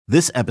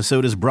This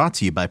episode is brought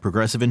to you by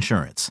Progressive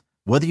Insurance.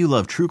 Whether you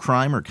love true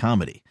crime or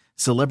comedy,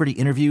 celebrity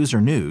interviews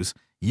or news,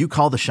 you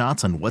call the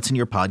shots on what's in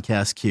your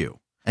podcast queue.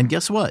 And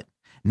guess what?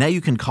 Now you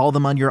can call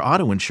them on your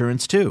auto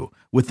insurance too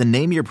with the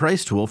Name Your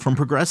Price tool from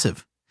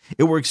Progressive.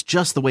 It works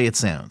just the way it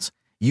sounds.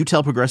 You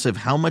tell Progressive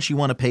how much you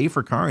want to pay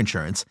for car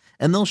insurance,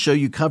 and they'll show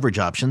you coverage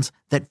options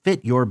that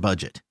fit your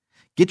budget.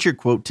 Get your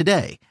quote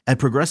today at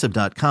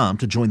Progressive.com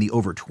to join the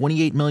over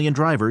 28 million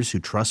drivers who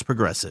trust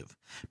Progressive.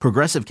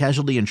 Progressive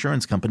Casualty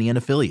Insurance Company and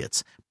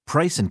Affiliates.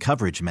 Price and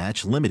coverage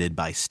match limited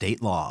by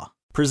state law.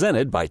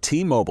 Presented by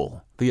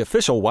T-Mobile, the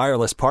official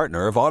wireless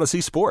partner of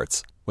Odyssey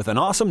Sports. With an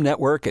awesome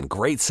network and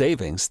great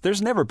savings,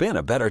 there's never been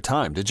a better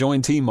time to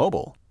join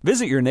T-Mobile.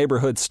 Visit your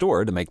neighborhood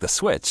store to make the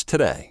switch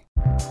today.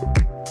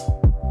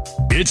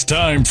 It's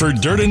time for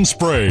Dirt and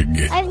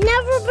Sprague. I've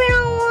never been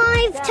on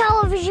live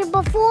television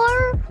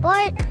before,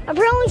 but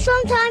apparently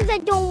sometimes I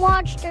don't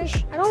watch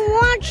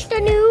the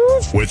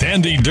news. With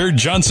Andy Dirt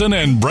Johnson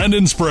and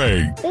Brendan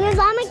Sprague. Because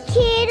I'm a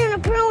kid, and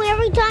apparently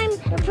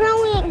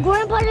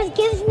Grandpa just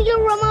gives me a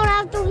remote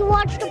after we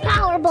watch the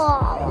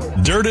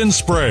Powerball. Dirt and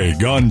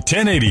Sprague on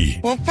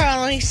 1080. We'll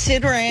probably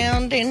sit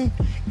around and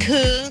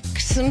cook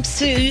some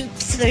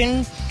soups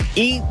and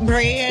eat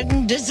bread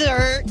and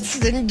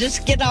desserts and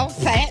just get all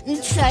fat and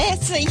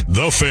sassy.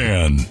 The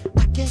Fan.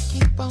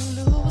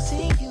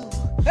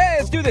 Hey,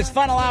 let's do this.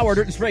 Final hour,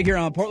 Dirt and Sprague here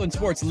on Portland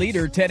Sports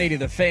Leader, 1080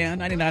 The Fan,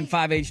 99.5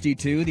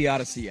 HD2, the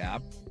Odyssey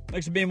app.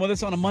 Thanks for being with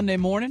us on a Monday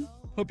morning.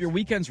 Hope your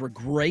weekends were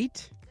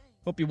great.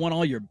 Hope you won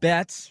all your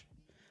bets.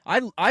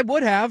 I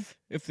would have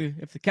if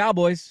the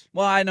Cowboys.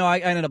 Well, I know I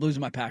ended up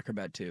losing my Packer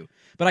bet too,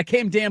 but I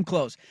came damn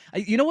close.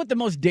 You know what the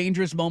most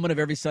dangerous moment of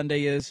every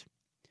Sunday is?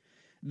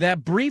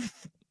 That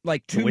brief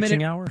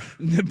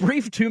the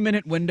brief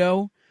 2-minute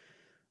window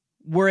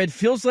where it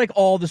feels like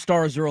all the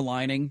stars are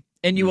aligning,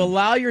 and you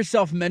allow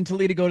yourself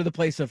mentally to go to the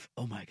place of,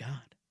 oh my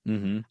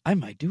God, I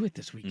might do it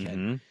this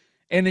weekend.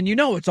 And then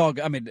it's all,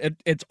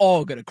 it's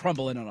all going to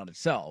crumble in on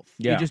itself.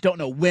 Yeah. You just don't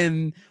know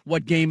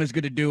what game is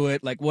going to do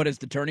it, like what is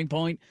the turning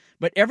point.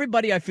 But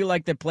everybody, I feel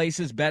like, that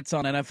places bets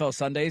on NFL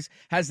Sundays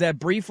has that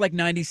brief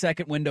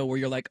 90-second window where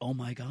you're like, oh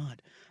my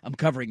God, I'm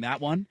covering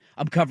that one.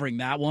 I'm covering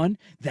that one.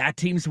 That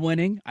team's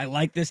winning. I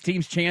like this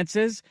team's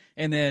chances.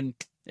 And then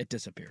it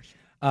disappears.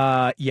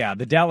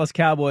 The Dallas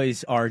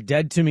Cowboys are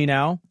dead to me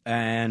now,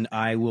 and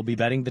I will be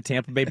betting the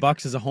Tampa Bay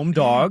Bucks as a home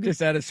dog. Is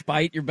that a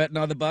spite? You're betting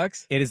on the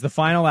Bucks? It is the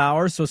final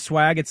hour, so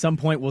Swag at some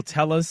point will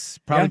tell us,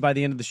 probably by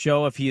the end of the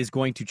show, if he is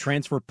going to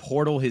transfer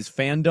portal his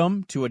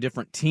fandom to a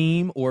different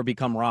team or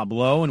become Rob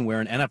Lowe and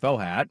wear an NFL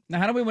hat. Now,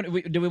 how do we want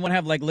to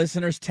have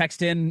listeners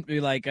text in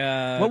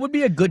what would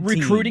be a good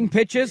recruiting team?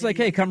 Pitches? Like,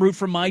 hey, come root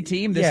for my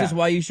team. This is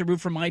why you should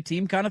root for my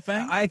team, kind of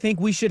thing. I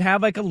think we should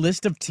have a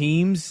list of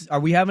teams.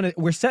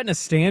 We're setting a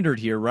standard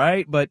here,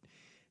 right? But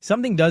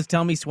something does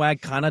tell me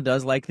Swag kind of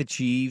does like the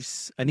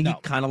Chiefs. I think he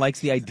kind of likes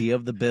the idea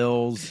of the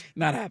Bills.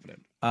 Not happening.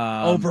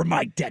 Over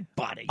my dead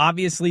body.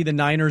 Obviously, the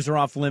Niners are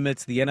off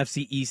limits. The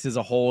NFC East as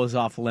a whole is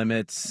off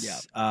limits.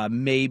 Yeah.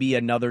 Maybe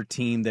another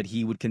team that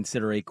he would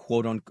consider a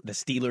quote-unquote, the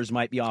Steelers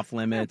might be off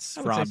limits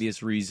for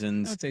obvious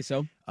reasons. I would say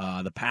so.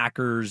 The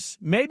Packers.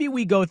 Maybe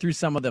we go through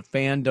some of the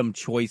fandom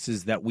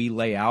choices that we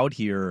lay out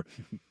here.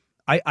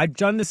 I've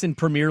done this in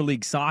Premier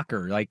League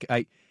soccer.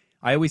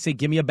 I always say,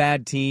 give me a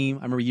bad team.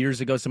 I remember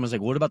years ago, someone was like,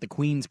 what about the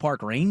Queen's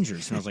Park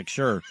Rangers? And I was like,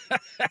 sure.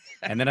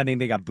 And then I think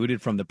they got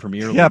booted from the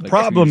Premier League. Yeah,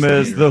 problem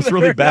is those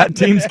really bad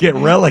teams get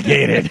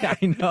relegated. I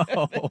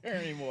know.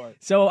 Anymore.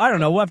 So, I don't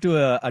know. We'll have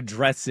to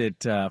address it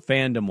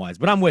fandom-wise.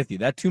 But I'm with you.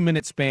 That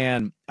 2-minute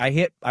span,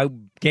 I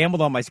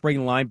gambled on my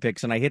spring line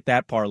picks, and I hit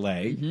that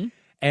parlay. Mm-hmm.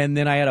 And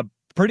then I had a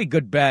pretty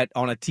good bet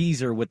on a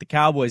teaser with the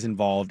Cowboys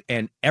involved,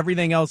 and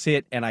everything else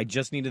hit, and I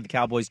just needed the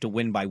Cowboys to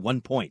win by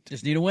 1 point.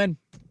 Just need a win.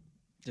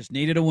 Just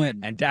needed a win.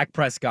 And Dak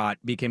Prescott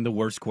became the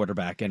worst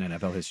quarterback in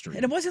NFL history.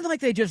 And it wasn't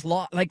like they just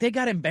lost. Like, they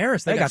got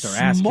embarrassed. They got their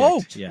ass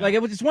smoked. kicked. Yeah. Like,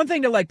 it's one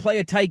thing to, play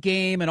a tight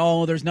game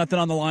and, there's nothing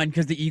on the line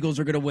because the Eagles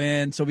are going to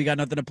win, so we got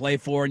nothing to play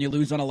for, and you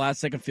lose on a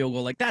last-second field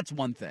goal. Like, that's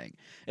one thing.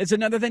 It's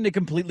another thing to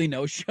completely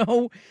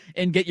no-show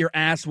and get your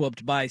ass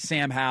whooped by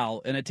Sam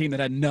Howell and a team that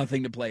had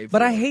nothing to play for.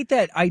 But I hate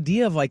that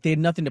idea of, they had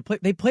nothing to play.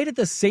 They played at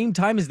the same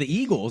time as the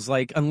Eagles.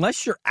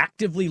 Unless you're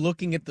actively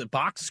looking at the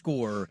box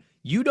score,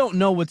 you don't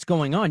know what's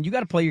going on. You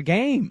got to play your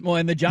game. Well,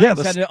 and the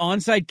Giants had an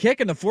onside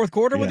kick in the fourth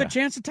quarter with a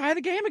chance to tie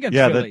the game against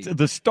Philly.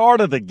 The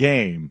start of the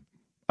game,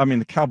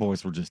 the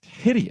Cowboys were just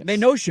hideous. They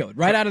no-showed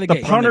right out of the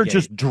gate. The punter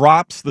just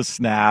drops the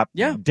snap.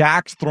 Yeah.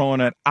 Dak's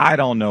throwing it, I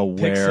don't know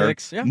where.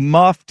 Pick six, yeah.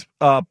 Muffed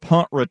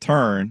punt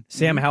return.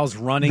 Sam Howell's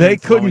running. They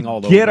and couldn't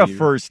all get over a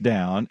first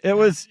down. It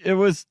was.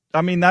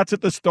 That's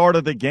at the start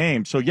of the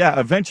game. So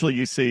eventually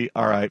you see,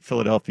 all right,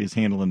 Philadelphia's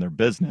handling their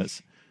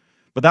business.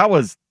 But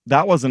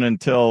that wasn't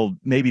until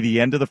maybe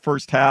the end of the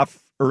first half,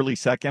 early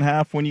second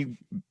half, when you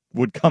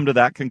would come to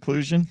that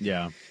conclusion.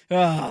 Yeah.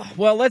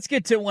 Well, let's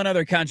get to one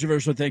other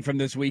controversial thing from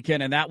this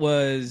weekend, and that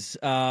was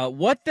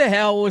what the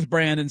hell was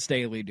Brandon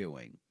Staley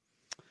doing?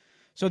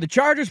 So the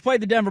Chargers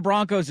played the Denver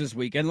Broncos this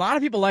week, and a lot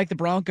of people like the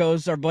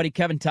Broncos. Our buddy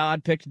Kevin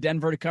Todd picked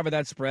Denver to cover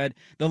that spread.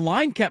 The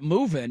line kept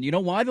moving. You know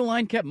why the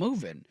line kept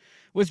moving?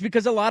 Was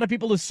because a lot of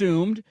people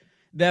assumed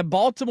that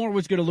Baltimore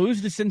was going to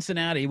lose to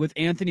Cincinnati with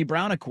Anthony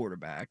Brown at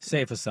quarterback.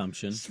 Safe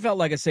assumption. This felt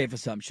like a safe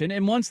assumption.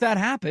 And once that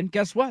happened,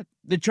 guess what?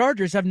 The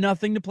Chargers have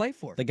nothing to play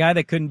for. The guy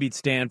that couldn't beat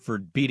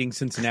Stanford beating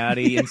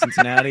Cincinnati in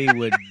Cincinnati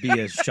would be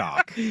a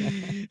shock.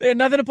 They had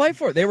nothing to play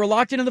for. They were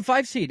locked into the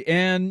 5 seed.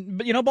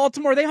 And,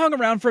 Baltimore, they hung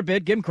around for a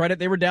bit. Give them credit.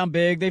 They were down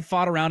big. They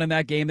fought around in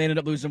that game. They ended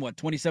up losing,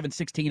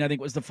 27-16, I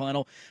think was the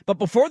final. But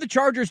before the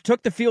Chargers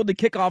took the field to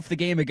kick off the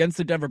game against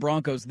the Denver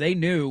Broncos, they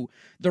knew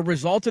the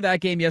result of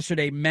that game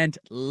yesterday meant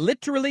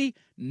literally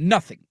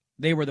nothing.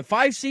 They were the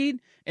 5 seed,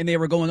 and they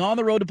were going on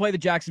the road to play the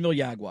Jacksonville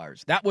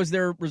Jaguars. That was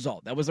their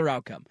result. That was their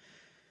outcome.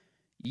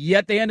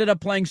 Yet they ended up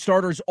playing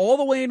starters all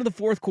the way into the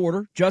fourth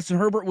quarter. Justin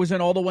Herbert was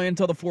in all the way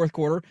until the fourth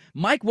quarter.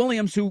 Mike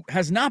Williams, who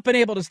has not been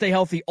able to stay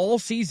healthy all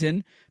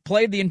season,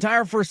 played the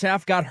entire first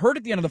half, got hurt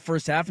at the end of the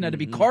first half, and had to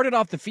be carted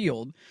off the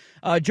field.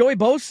 Joey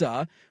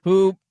Bosa,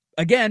 who,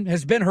 again,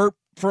 has been hurt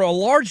for a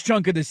large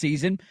chunk of the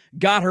season,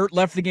 got hurt,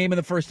 left the game in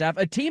the first half.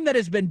 A team that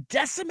has been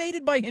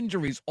decimated by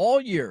injuries all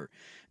year.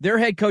 Their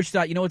head coach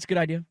thought, what's a good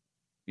idea?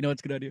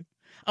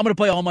 I'm going to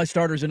play all my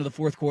starters into the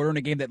fourth quarter in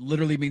a game that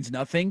literally means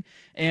nothing.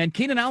 And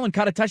Keenan Allen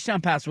caught a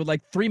touchdown pass with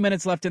 3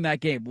 minutes left in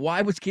that game.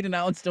 Why was Keenan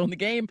Allen still in the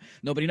game?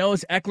 Nobody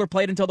knows. Eckler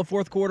played until the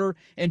fourth quarter,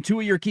 and 2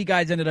 of your key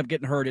guys ended up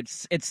getting hurt.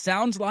 It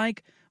sounds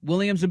like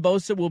Williams and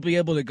Bosa will be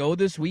able to go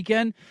this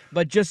weekend,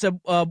 but just a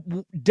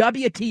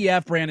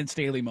WTF Brandon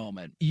Staley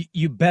moment.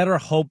 You better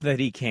hope that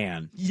he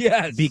can.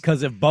 Yes.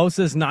 Because if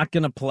Bosa's not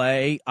going to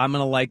play, I'm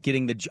going to like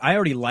I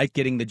already like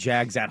getting the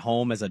Jags at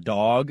home as a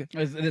dog.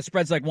 The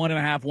spread's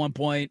 1.5, 1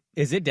 point.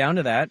 Is it down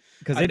to that?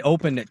 Because it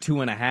opened at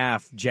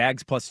 2.5,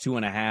 Jags plus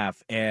 2.5.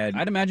 And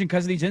I'd imagine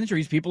because of these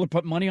injuries, people are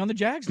putting money on the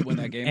Jags to win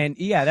that game. And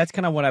yeah, that's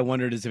kind of what I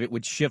wondered, is if it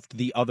would shift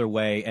the other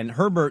way. And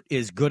Herbert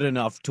is good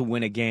enough to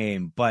win a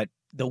game, but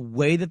the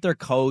way that they're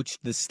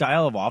coached, the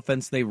style of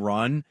offense they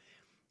run,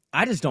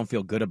 I just don't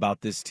feel good about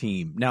this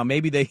team. Now,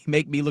 maybe they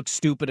make me look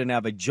stupid and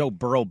have a Joe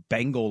Burrow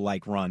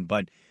Bengal-like run,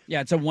 but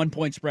yeah, it's a 1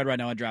 point spread right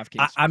now on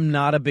DraftKings. I'm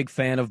not a big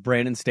fan of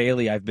Brandon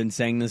Staley. I've been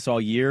saying this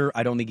all year.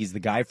 I don't think he's the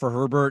guy for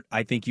Herbert.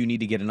 I think you need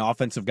to get an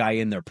offensive guy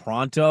in there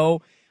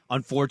pronto.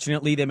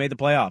 Unfortunately, they made the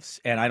playoffs,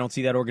 and I don't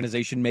see that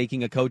organization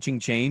making a coaching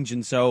change,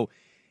 and so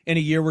in a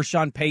year where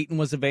Sean Payton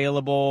was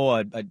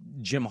available,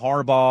 Jim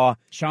Harbaugh.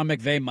 Sean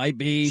McVay might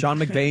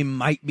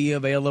be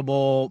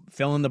available.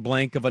 Fill in the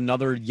blank of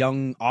another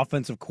young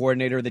offensive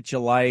coordinator that you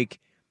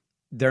like.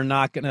 They're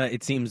not going to,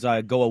 it seems,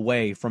 go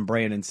away from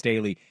Brandon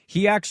Staley.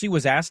 He actually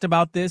was asked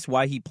about this,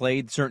 why he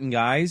played certain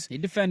guys. He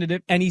defended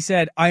it. And he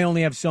said, I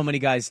only have so many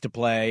guys to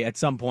play. At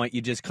some point,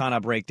 you just kind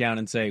of break down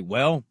and say,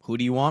 well, who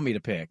do you want me to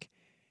pick?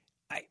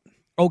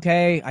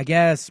 Okay, I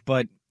guess,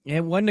 but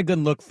it wasn't a good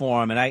look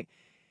for him. And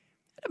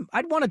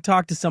I'd want to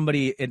talk to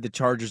somebody at the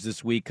Chargers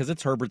this week because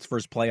it's Herbert's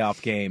first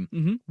playoff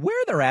game.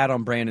 Where they're at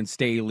on Brandon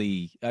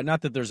Staley.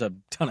 Not that there's a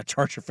ton of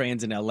Charger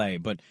fans in L.A.,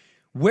 but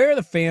where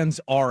the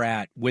fans are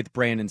at with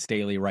Brandon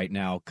Staley right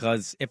now.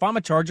 Because if I'm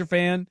a Charger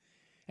fan,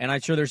 and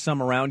I'm sure there's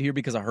some around here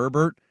because of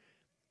Herbert,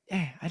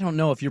 I don't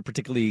know if you're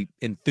particularly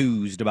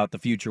enthused about the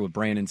future with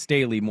Brandon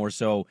Staley, more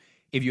so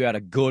if you had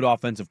a good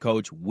offensive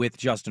coach with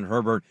Justin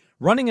Herbert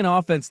running an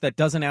offense that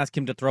doesn't ask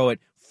him to throw it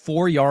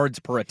 4 yards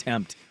per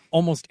attempt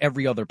almost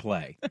every other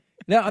play.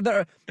 Now,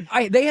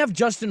 they have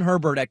Justin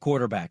Herbert at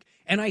quarterback,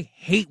 and I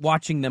hate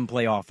watching them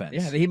play offense.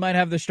 Yeah, he might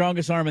have the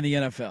strongest arm in the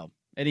NFL,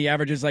 and he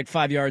averages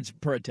 5 yards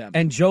per attempt.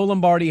 And Joe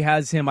Lombardi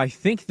has him, I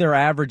think they're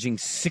averaging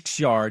 6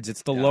 yards.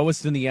 It's the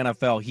lowest in the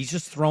NFL. He's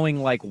just throwing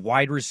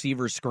wide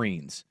receiver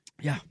screens.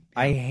 Yeah.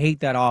 I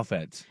hate that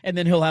offense. And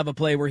then he'll have a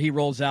play where he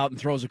rolls out and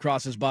throws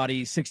across his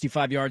body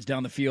 65 yards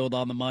down the field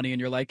on the money, and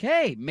you're like,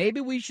 hey,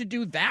 maybe we should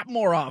do that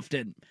more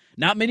often.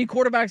 Not many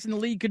quarterbacks in the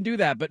league can do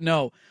that, but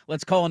no,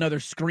 let's call another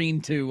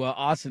screen to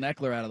Austin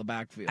Eckler out of the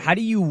backfield. How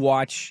do you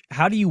watch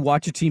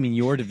a team in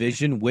your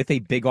division with a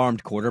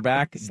big-armed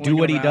quarterback do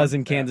what he does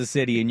in Kansas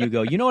City, and you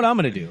go, you know what I'm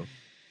going to do?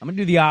 I'm going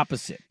to do the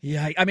opposite.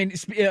 Yeah, I mean,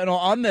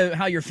 on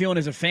how you're feeling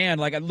as a fan,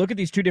 look at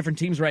these two different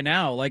teams right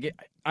now.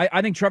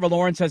 I think Trevor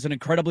Lawrence has an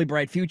incredibly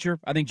bright future.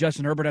 I think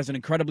Justin Herbert has an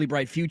incredibly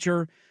bright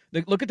future.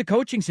 Look at the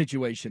coaching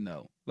situation,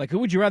 though. Who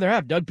would you rather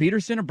have, Doug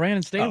Peterson or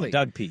Brandon Staley? Oh,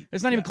 Doug Pete.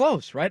 It's not even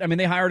close, right? I mean,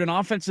 they hired an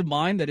offensive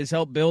mind that has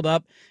helped build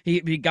up. He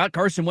got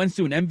Carson Wentz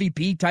to an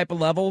MVP type of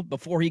level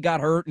before he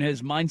got hurt, and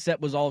his mindset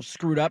was all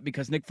screwed up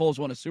because Nick Foles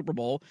won a Super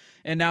Bowl.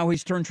 And now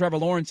he's turned Trevor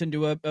Lawrence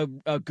into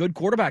a good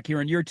quarterback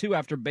here in year two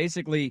after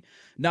basically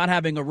not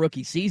having a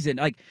rookie season.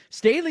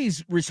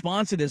 Staley's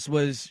response to this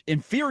was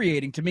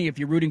infuriating to me if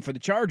you're rooting for the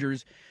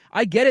Chargers.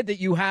 I get it that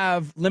you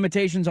have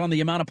limitations on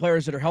the amount of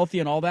players that are healthy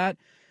and all that.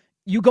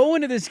 You go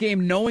into this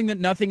game knowing that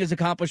nothing is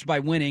accomplished by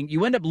winning.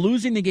 You end up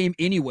losing the game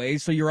anyway,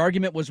 so your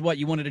argument was what?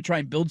 You wanted to try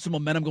and build some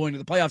momentum going to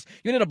the playoffs.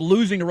 You ended up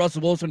losing to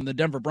Russell Wilson and the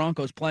Denver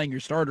Broncos playing your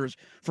starters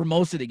for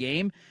most of the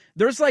game.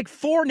 There's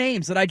 4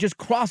 names that I just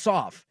cross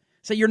off.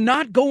 So you're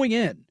not going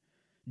in.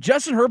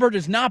 Justin Herbert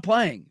is not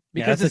playing.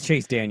 Because that's a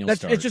Chase Daniels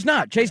start. It's just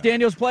not. Chase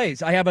Daniels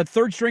plays. I have a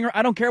third stringer.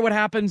 I don't care what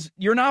happens.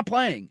 You're not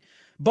playing.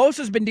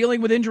 Bosa's been dealing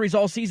with injuries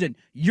all season.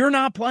 You're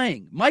not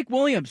playing. Mike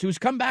Williams, who's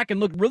come back and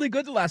looked really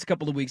good the last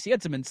couple of weeks. He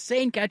had some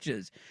insane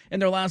catches in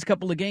their last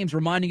couple of games,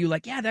 reminding you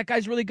like, yeah, that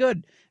guy's really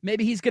good.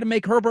 Maybe he's going to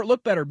make Herbert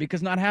look better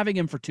because not having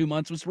him for 2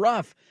 months was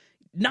rough.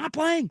 Not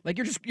playing. Like,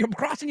 you're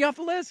crossing you off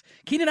the list.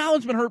 Keenan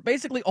Allen's been hurt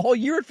basically all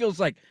year, it feels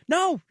like.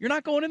 No, you're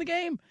not going in the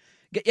game.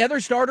 Get other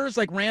starters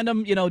like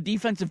random,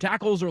 defensive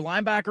tackles or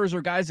linebackers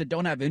or guys that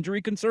don't have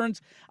injury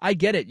concerns. I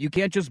get it. You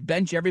can't just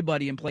bench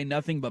everybody and play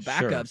nothing but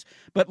backups. Sure.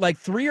 But like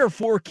 3 or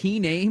 4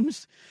 key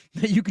names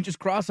that you can just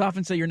cross off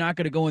and say you're not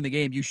going to go in the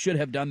game, you should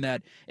have done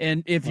that.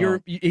 And if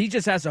he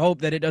just has to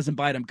hope that it doesn't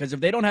bite him, because if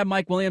they don't have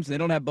Mike Williams and they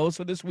don't have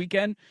Bosa this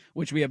weekend,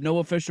 which we have no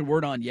official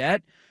word on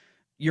yet,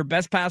 your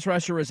best pass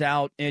rusher is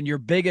out, and your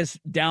biggest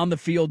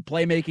down-the-field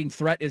playmaking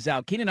threat is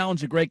out. Keenan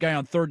Allen's a great guy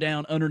on third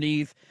down,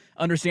 underneath,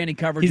 understanding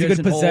coverages. He's a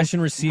good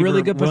possession holes. receiver.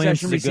 Really good Williams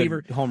possession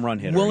receiver. Home run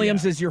hitter.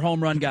 Williams is your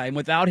home run guy, and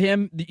without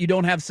him, you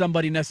don't have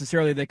somebody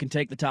necessarily that can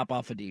take the top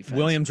off of defense.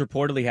 Williams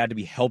reportedly had to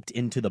be helped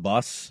into the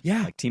bus.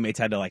 Yeah. Like, teammates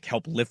had to,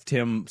 help lift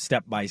him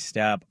step by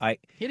step.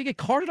 He had to get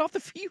carted off the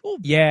field.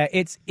 Yeah,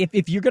 it's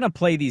if you're going to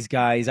play these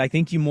guys, I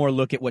think you more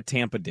look at what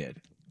Tampa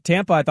did.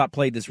 Tampa, I thought,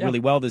 played this really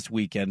well this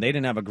weekend. They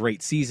didn't have a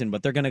great season,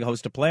 but they're going to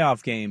host a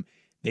playoff game.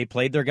 They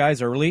played their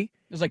guys early.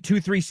 It was like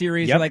 2-3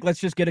 series. Yep. Like, let's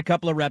just get a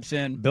couple of reps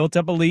in. Built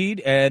up a lead,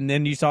 and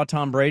then you saw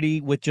Tom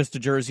Brady with just a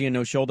jersey and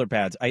no shoulder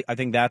pads. I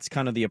think that's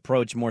kind of the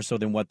approach more so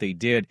than what they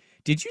did.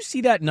 Did you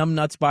see that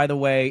numbnuts, by the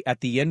way, at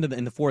the end of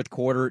in the fourth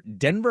quarter?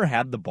 Denver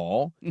had the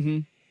ball,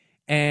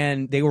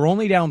 and they were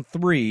only down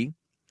 3,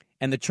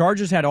 and the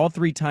Chargers had all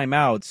 3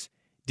 timeouts.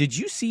 Did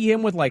you see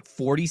him with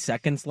 40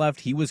 seconds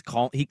left? He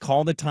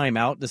called a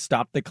timeout to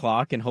stop the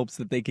clock in hopes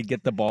that they could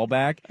get the ball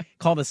back.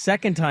 Called a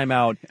second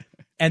timeout,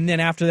 and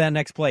then after that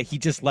next play, he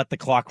just let the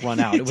clock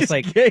run out. It was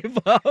gave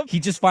up. He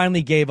just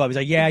finally gave up. He's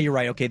like, "Yeah, you're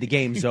right. Okay, the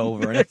game's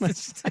over." And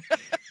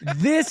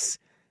this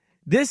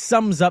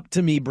sums up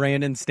to me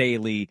Brandon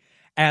Staley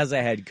as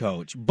a head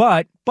coach.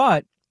 But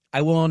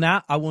I will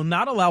not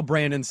allow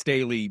Brandon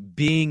Staley,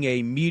 being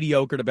a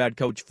mediocre to bad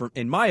coach,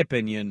 in my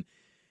opinion,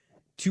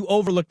 to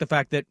overlook the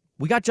fact that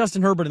we got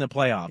Justin Herbert in the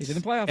playoffs. He's in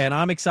the playoffs. And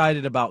I'm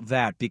excited about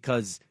that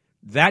because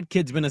that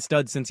kid's been a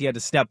stud since he had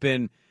to step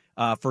in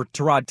for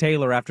Tyrod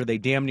Taylor after they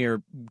damn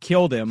near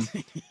killed him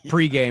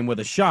pregame with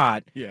a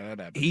shot. Yeah, that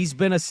happened. He's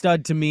been a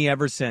stud to me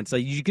ever since.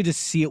 You could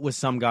just see it with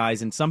some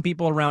guys, and some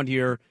people around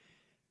here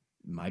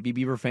might be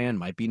Beaver fan,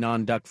 might be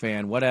non-Duck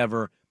fan,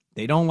 whatever.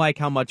 They don't like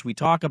how much we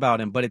talk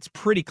about him, but it's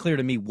pretty clear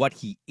to me what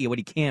he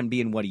can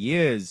be and what he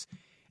is.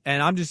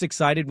 And I'm just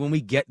excited when we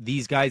get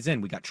these guys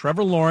in. We got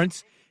Trevor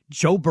Lawrence,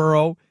 Joe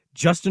Burrow,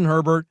 Justin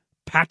Herbert,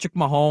 Patrick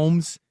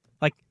Mahomes.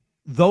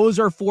 Those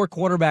are 4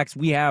 quarterbacks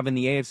we have in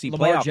the AFC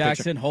Lamar playoff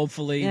Jackson, picture.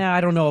 hopefully. Yeah,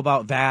 I don't know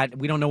about that.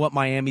 We don't know what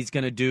Miami's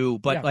going to do.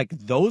 But,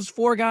 those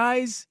 4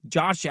 guys,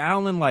 Josh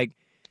Allen,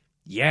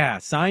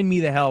 sign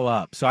me the hell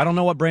up. So I don't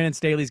know what Brandon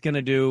Staley's going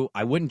to do.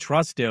 I wouldn't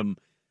trust him.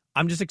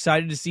 I'm just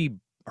excited to see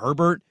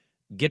Herbert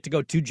get to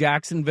go to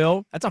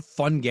Jacksonville. That's a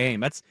fun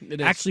game. That's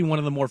actually one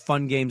of the more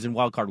fun games in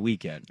Wild Card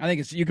Weekend. I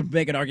think you can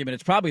make an argument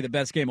it's probably the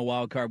best game of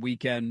Wild Card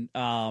Weekend.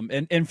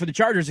 And for the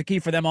Chargers, the key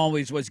for them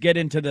always was get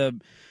into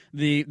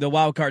the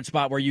wild card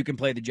spot where you can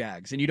play the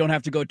Jags, and you don't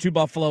have to go to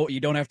Buffalo. You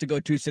don't have to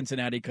go to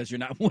Cincinnati because you're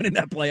not winning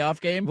that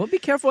playoff game. Well, be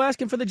careful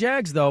asking for the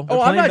Jags, though.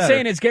 I'm not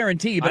saying it's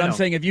guaranteed, but I'm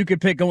saying if you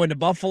could pick going to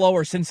Buffalo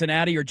or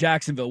Cincinnati or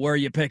Jacksonville, where are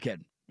you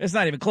picking? It's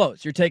not even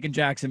close. You're taking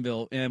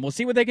Jacksonville, and we'll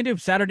see what they can do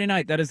Saturday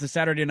night. That is the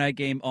Saturday night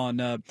game on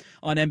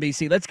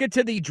NBC. Let's get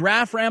to the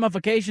draft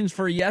ramifications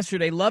for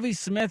yesterday. Lovie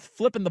Smith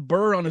flipping the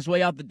bird on his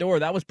way out the door.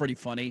 That was pretty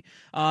funny.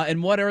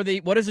 And what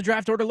does the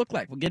draft order look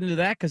like? We'll get into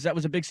that because that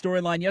was a big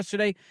storyline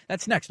yesterday.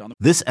 That's next on the.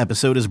 This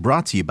episode is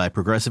brought to you by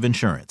Progressive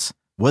Insurance.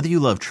 Whether you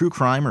love true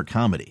crime or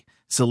comedy,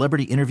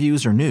 celebrity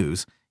interviews or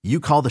news, you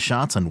call the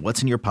shots on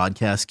what's in your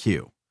podcast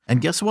queue. And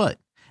guess what?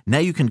 Now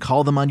you can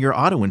call them on your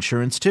auto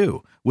insurance,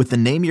 too, with the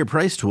Name Your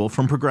Price tool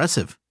from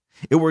Progressive.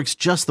 It works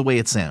just the way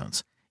it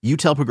sounds. You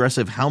tell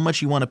Progressive how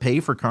much you want to pay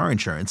for car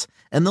insurance,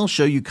 and they'll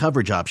show you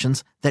coverage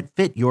options that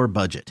fit your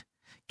budget.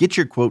 Get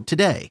your quote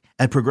today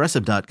at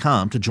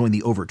Progressive.com to join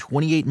the over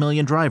 28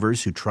 million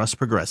drivers who trust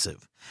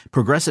Progressive.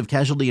 Progressive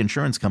Casualty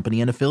Insurance Company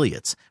and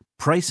Affiliates.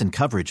 Price and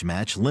coverage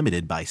match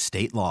limited by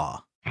state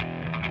law.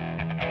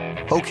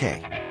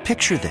 Okay,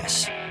 picture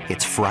this.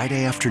 It's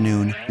Friday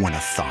afternoon when a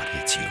thought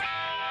hits you.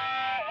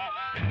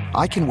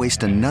 I can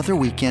waste another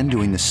weekend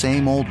doing the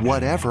same old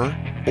whatever,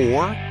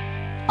 or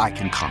I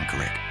can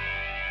conquer it.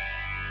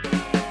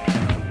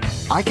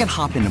 I can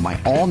hop into my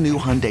all-new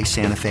Hyundai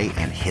Santa Fe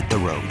and hit the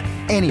road.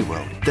 Any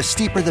road. The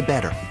steeper, the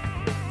better.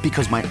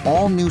 Because my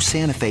all-new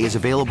Santa Fe is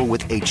available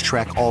with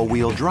H-Track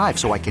all-wheel drive,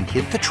 so I can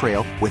hit the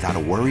trail without a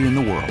worry in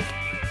the world.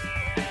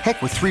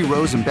 Heck, with 3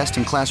 rows and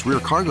best-in-class rear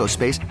cargo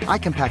space, I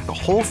can pack the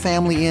whole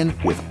family in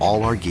with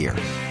all our gear.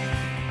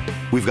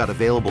 We've got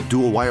available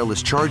dual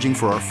wireless charging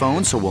for our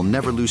phones, so we'll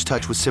never lose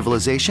touch with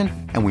civilization,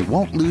 and we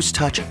won't lose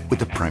touch with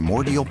the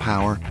primordial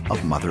power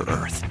of Mother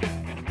Earth.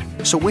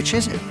 So which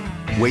is it?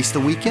 Waste the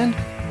weekend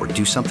or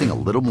do something a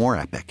little more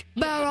epic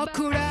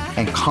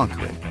and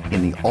conquer it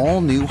in the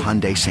all-new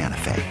Hyundai Santa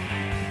Fe?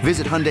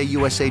 Visit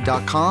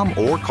HyundaiUSA.com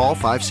or call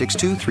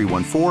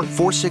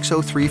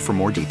 562-314-4603 for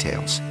more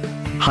details.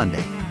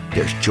 Hyundai,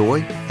 there's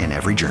joy in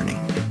every journey.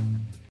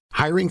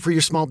 Hiring for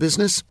your small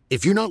business?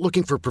 If you're not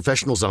looking for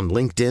professionals on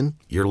LinkedIn,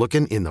 you're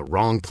looking in the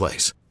wrong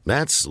place.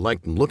 That's like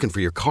looking for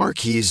your car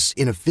keys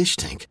in a fish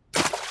tank.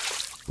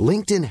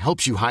 LinkedIn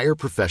helps you hire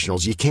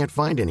professionals you can't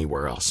find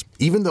anywhere else,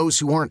 even those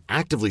who aren't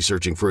actively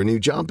searching for a new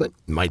job but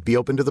might be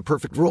open to the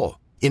perfect role.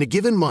 In a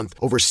given month,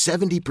 over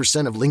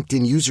 70% of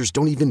LinkedIn users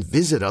don't even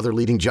visit other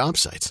leading job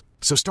sites.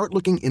 So start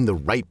looking in the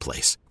right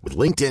place. With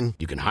LinkedIn,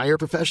 you can hire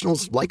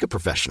professionals like a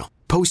professional.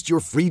 Post your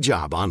free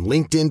job on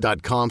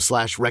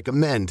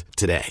linkedin.com/recommend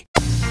today.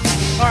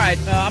 All right,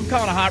 I'm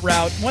calling a hot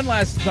route. One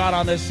last thought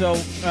on this. So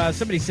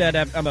somebody said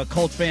I'm a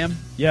Colts fan.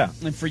 Yeah.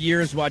 And for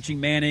years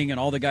watching Manning and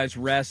all the guys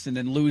rest and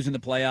then lose in the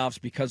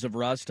playoffs because of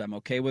rust, I'm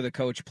okay with a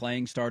coach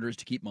playing starters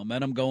to keep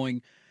momentum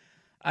going.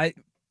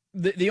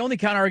 The only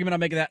counter-argument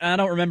I'm making that, I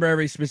don't remember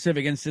every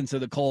specific instance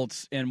of the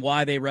Colts and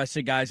why they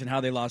rested guys and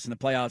how they lost in the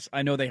playoffs.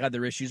 I know they had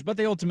their issues, but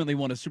they ultimately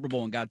won a Super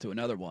Bowl and got to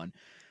another one.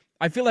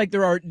 I feel like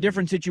there are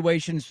different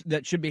situations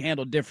that should be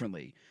handled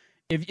differently.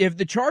 If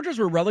the Chargers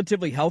were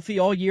relatively healthy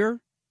all year,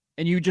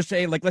 and you just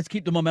say, like, let's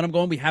keep the momentum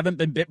going, we haven't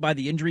been bit by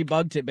the injury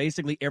bug to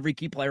basically every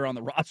key player on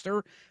the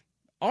roster,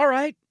 all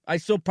right. I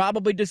still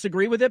probably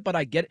disagree with it, but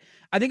I get it.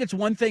 I think it's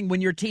one thing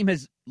when your team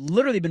has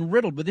literally been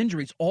riddled with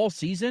injuries all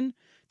season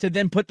to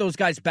then put those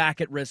guys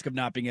back at risk of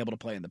not being able to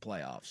play in the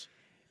playoffs.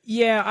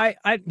 Yeah, I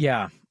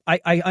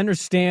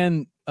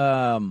understand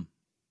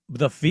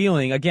the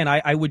feeling. Again,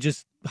 I would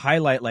just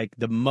highlight, like,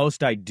 the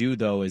most I'd do,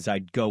 though, is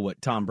I'd go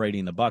what Tom Brady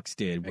and the Bucs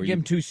did. Where give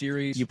him 2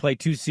 series. You play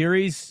 2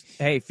 series,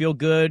 hey, feel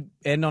good,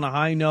 end on a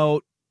high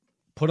note,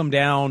 put them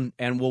down,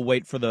 and we'll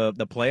wait for the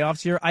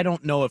playoffs here. I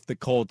don't know if the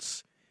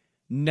Colts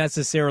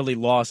necessarily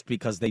lost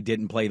because they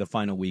didn't play the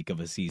final week of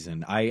a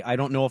season. I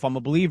don't know if I'm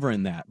a believer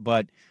in that,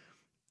 but,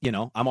 you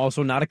know, I'm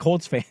also not a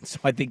Colts fan, so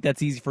I think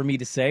that's easy for me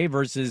to say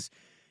versus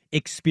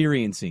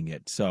experiencing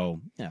it.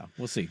 So, yeah,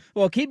 we'll see.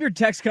 Well, keep your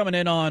text coming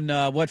in on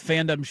what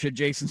fandom should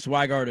Jason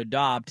Swigart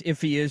adopt if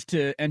he is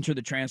to enter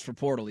the transfer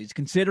portal. He's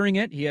considering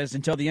it. He has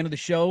until the end of the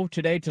show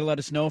today to let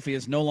us know if he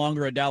is no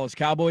longer a Dallas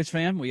Cowboys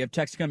fan. We have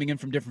texts coming in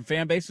from different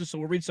fan bases, so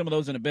we'll read some of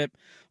those in a bit.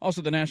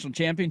 Also, the national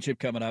championship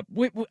coming up.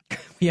 We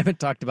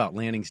haven't talked about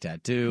Lanning's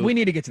tattoo. We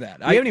need to get to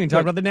that. We haven't even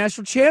talked about the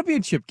national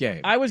championship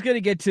game. I was going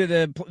to get to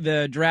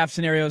the draft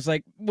scenarios.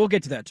 Like, we'll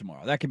get to that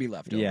tomorrow. That could be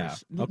leftovers. Yeah,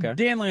 okay.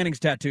 Dan Lanning's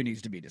tattoo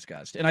needs to be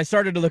discussed. And I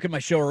started to look at my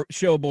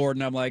show board,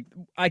 and I'm like,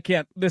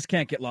 this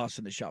can't get lost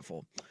in the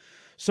shuffle.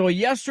 So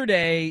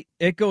yesterday,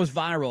 it goes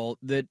viral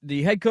that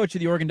the head coach of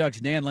the Oregon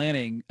Ducks, Dan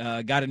Lanning,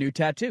 got a new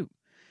tattoo.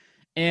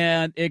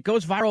 And it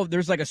goes viral.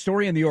 There's like a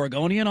story in the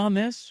Oregonian on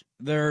this.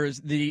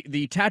 There's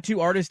the tattoo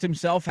artist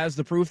himself has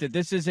the proof that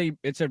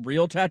it's a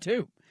real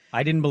tattoo.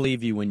 I didn't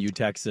believe you when you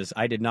text this.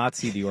 I did not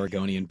see the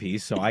Oregonian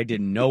piece, so I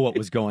didn't know what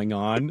was going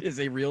on. It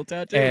is a real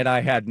tattoo. And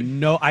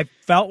I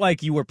felt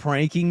like you were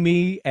pranking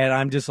me, and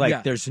I'm just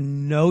like, There's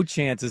no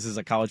chance this is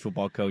a college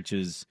football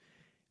coach's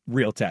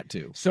real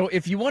tattoo. So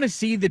if you want to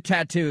see the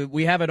tattoo,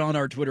 we have it on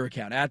our Twitter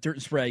account,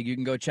 @DirtandSprague. You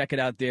can go check it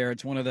out there.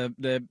 It's one of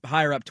the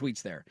higher-up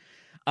tweets there.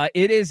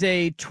 It is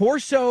a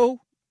torso,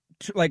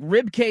 like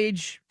rib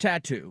cage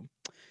tattoo.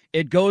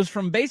 It goes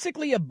from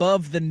basically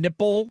above the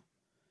nipple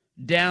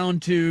down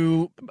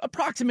to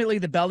approximately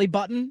the belly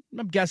button.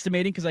 I'm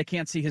guesstimating because I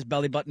can't see his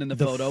belly button in the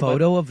photo. The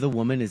photo of the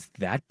woman is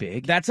that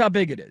big? That's how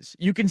big it is.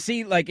 You can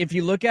see, like, if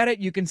you look at it,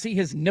 you can see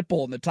his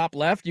nipple in the top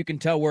left. You can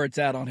tell where it's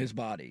at on his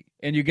body.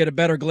 And you get a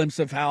better glimpse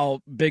of how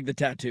big the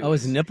tattoo is. Oh,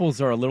 his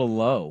nipples are a little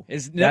low.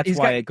 That's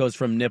why it goes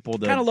from nipple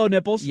to... Kind of low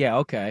nipples. Yeah,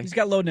 okay. He's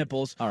got low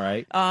nipples. All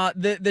right.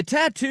 The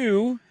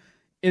tattoo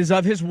is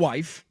of his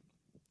wife.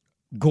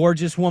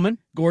 Gorgeous woman.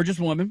 Gorgeous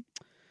woman.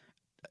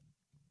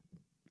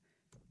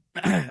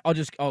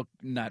 I'll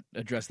not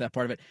address that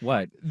part of it.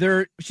 What?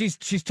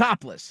 She's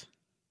topless.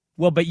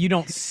 Well, but you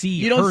don't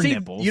see her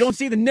nipples. You don't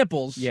see the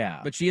nipples. Yeah.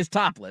 But she is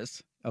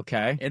topless.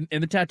 Okay.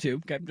 In the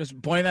tattoo. Okay, just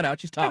pointing that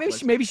out. She's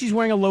topless. Maybe she's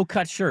wearing a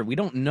low-cut shirt. We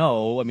don't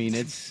know. I mean,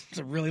 it's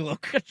a really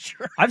low-cut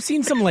shirt. I've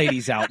seen some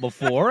ladies out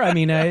before. I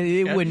mean,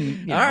 it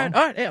wouldn't. All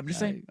right. Hey, I'm just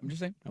saying.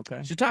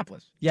 Okay. She's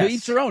topless. Yes. To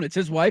each their own. It's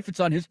his wife. It's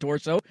on his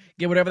torso.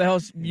 Get whatever the hell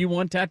you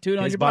want tattooed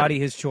on his your body.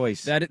 His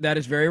choice. That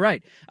is very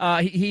right.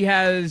 He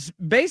has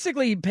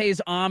basically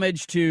pays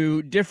homage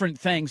to different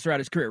things throughout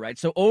his career, right?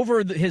 So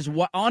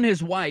on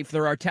his wife,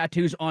 there are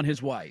tattoos on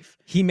his wife.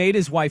 He made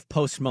his wife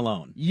Post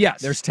Malone.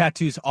 Yes. There's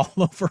tattoos all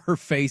over her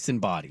face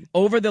and body.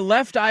 Over the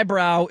left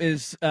eyebrow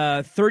is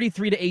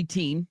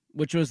 33-18,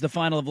 which was the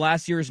final of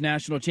last year's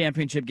national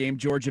championship game,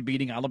 Georgia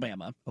beating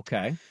Alabama.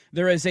 Okay.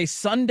 There is a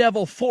Sun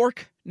Devil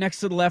fork next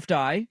to the left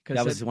eye.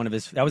 That was his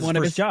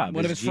first job.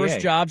 One of his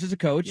first jobs as a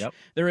coach. Yep.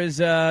 There is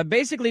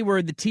basically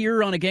where the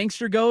tier on a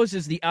gangster goes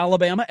is the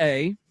Alabama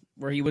A,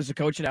 where he was a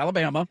coach at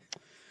Alabama.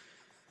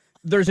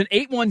 There's an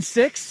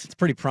 816. It's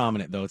pretty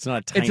prominent, though. It's not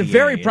a tiny It's a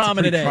very A.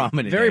 prominent It's a A.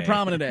 pretty Very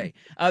prominent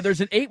A.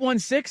 There's an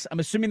 816. I'm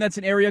assuming that's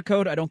an area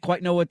code. I don't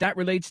quite know what that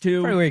relates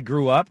to. Probably where he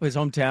grew up, his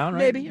hometown,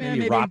 right?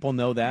 Maybe Ropp will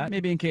know that.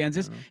 Maybe in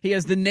Kansas. He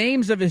has the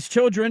names of his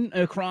children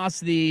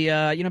across the,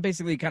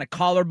 basically kind of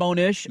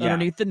collarbone-ish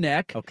underneath the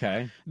neck.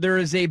 Okay. There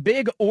is a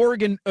big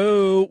Oregon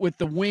O with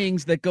the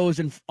wings that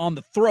goes on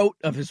the throat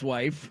of his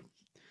wife.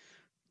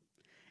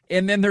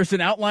 And then there's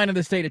an outline of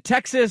the state of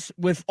Texas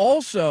with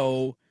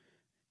also,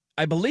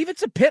 I believe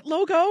it's a Pitt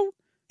logo.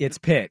 It's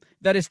Pitt.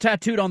 That is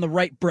tattooed on the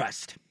right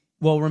breast.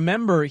 Well,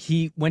 remember,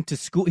 he went to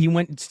school. He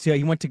went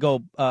to go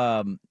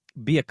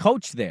be a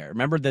coach there.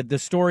 Remember, the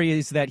story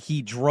is that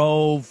he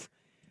drove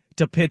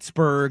to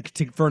Pittsburgh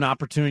for an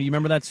opportunity. You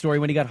remember that story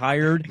when he got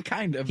hired?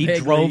 Kind of. He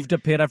drove to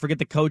Pitt. I forget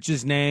the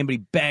coach's name, but he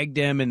begged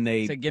him, and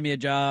they said, "Give me a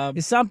job."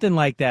 It's something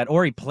like that.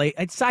 Or he played.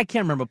 I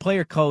can't remember.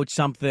 Player, coach,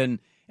 something.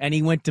 And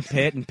he went to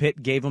Pitt, and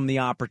Pitt gave him the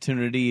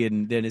opportunity,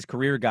 and then his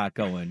career got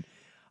going.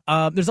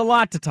 There's a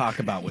lot to talk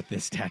about with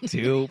this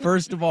tattoo.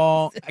 First of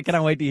all, I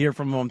cannot wait to hear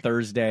from him on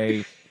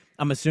Thursday.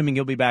 I'm assuming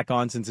he'll be back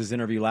on since his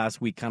interview last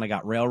week kind of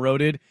got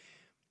railroaded.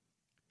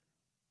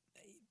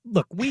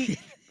 Look,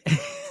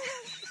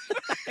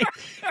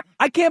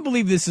 I can't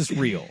believe this is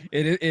real.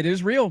 It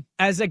is real.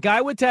 As a guy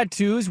with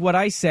tattoos, what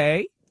I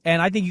say,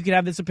 and I think you can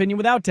have this opinion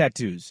without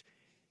tattoos,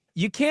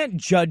 you can't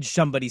judge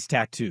somebody's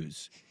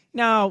tattoos.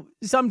 Now,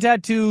 some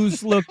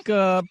tattoos look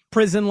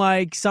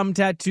prison-like. Some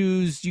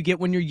tattoos you get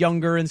when you're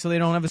younger, and so they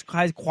don't have as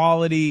high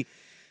quality.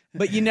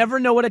 But you never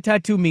know what a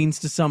tattoo means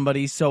to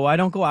somebody, so I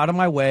don't go out of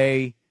my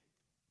way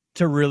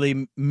to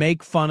really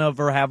make fun of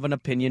or have an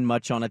opinion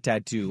much on a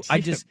tattoo.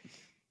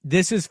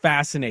 This is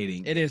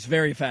fascinating. It is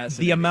very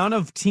fascinating. The amount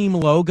of team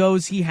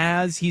logos he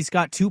has, he's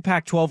got 2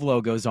 Pac-12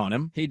 logos on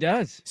him. He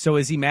does. So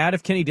is he mad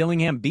if Kenny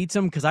Dillingham beats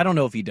him? Because I don't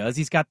know if he does.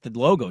 He's got the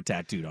logo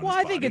tattooed on his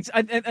body.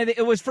 I think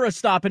it was for a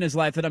stop in his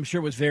life that I'm sure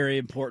was very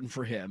important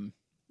for him.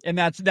 And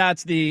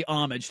that's the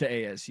homage to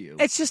ASU.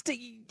 It's just,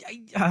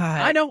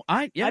 I know.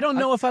 I don't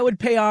know if I would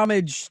pay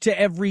homage to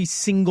every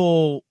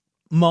single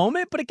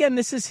moment, but again,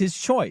 this is his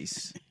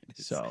choice.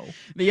 So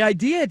the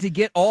idea to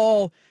get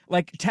all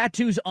like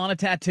tattoos on a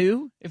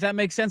tattoo, if that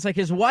makes sense, like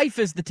his wife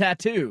is the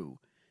tattoo,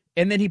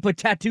 and then he put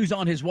tattoos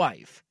on his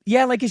wife.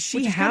 Yeah, like is she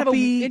which is happy? Kind of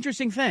an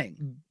interesting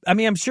thing. I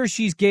mean, I'm sure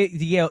she's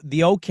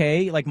the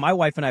okay. Like my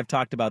wife and I have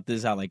talked about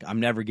this. How like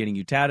I'm never getting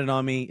you tatted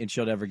on me, and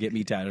she'll never get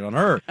me tatted on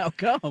her. How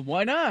come?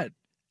 Why not?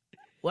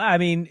 Well, I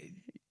mean,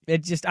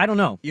 it just I don't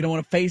know. You don't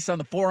want a face on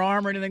the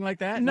forearm or anything like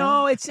that?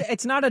 No,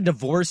 it's not a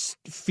divorce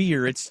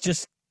fear. It's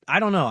just I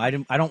don't know. I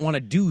don't want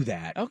to do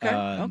that.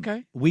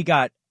 Okay. We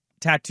got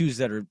tattoos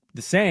that are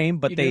the same,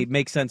 but they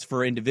make sense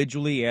for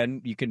individually,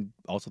 and you can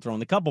also throw in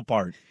the couple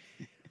part.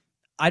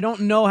 I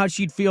don't know how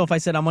she'd feel if I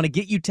said, I'm going to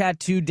get you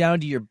tattooed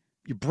down to your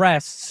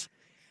breasts,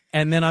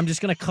 and then I'm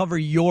just going to cover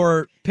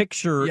your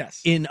picture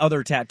in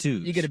other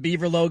tattoos. You get a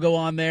Beaver logo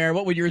on there.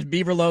 What would yours?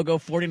 Beaver logo,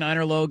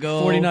 49er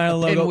logo, 49er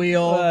logo,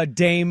 pinwheel,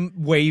 Dame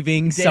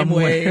waving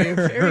somewhere. Wave.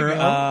 There you go.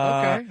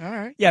 Okay, all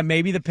right. Yeah,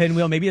 maybe the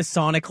pinwheel, maybe a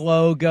Sonic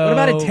logo. What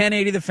about a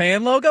 1080 The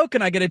Fan logo?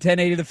 Can I get a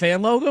 1080 The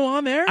Fan logo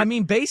on there? I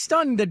mean, based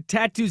on the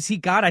tattoos he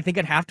got, I think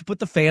I'd have to put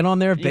the Fan on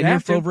there. I've been here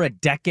for over a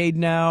decade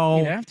now.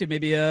 You'd have to.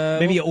 Maybe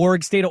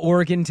State of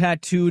Oregon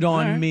tattooed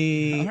on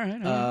me. All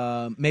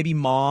right. Maybe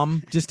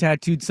Mom just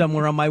tattooed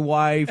somewhere on my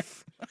wife.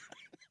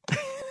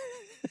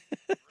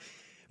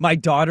 My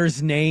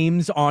daughter's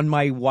name's on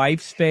my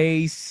wife's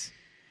face.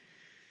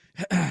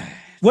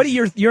 What are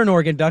you're an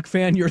Oregon Duck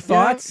fan? Your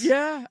thoughts?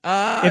 Yeah.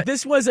 If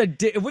this was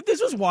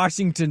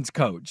Washington's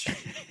coach,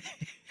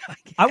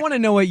 I want to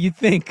know what you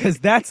think, because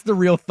that's the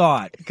real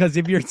thought. Because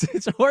if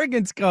it's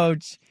Oregon's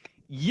coach,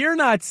 you're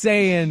not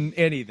saying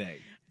anything.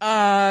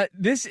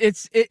 He's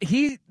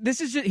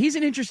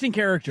an interesting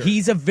character.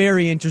 He's a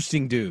very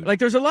interesting dude. Like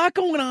there's a lot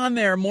going on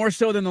there, more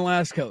so than the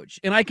last coach,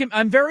 and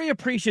I'm very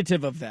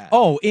appreciative of that.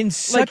 Oh, in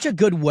such a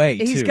good way.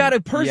 He's got a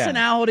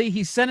personality. Yeah.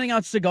 He's sending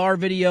out cigar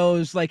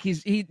videos. Like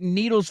he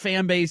needles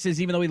fan bases,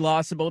 even though he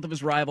lost to both of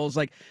his rivals.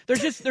 Like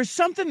there's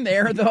something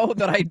there though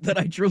that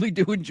I truly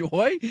do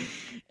enjoy.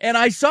 And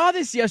I saw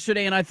this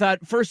yesterday, and I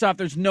thought, first off,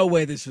 there's no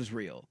way this is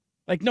real.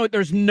 Like no,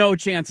 there's no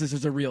chance this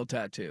is a real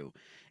tattoo.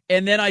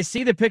 And then I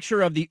see the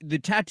picture of the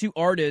tattoo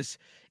artist,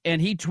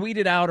 and he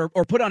tweeted out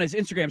or put on his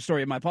Instagram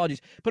story, my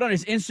apologies, put on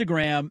his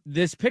Instagram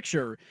this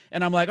picture.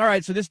 And I'm like, all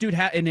right, so this dude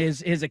and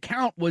his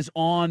account was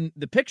on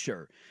the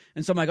picture.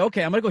 And so I'm like,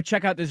 okay, I'm going to go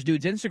check out this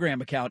dude's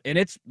Instagram account. And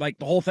it's like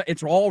the whole thing,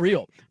 it's all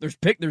real. There's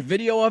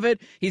video of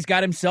it. He's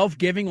got himself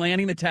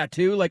landing the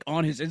tattoo like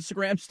on his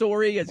Instagram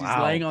story as he's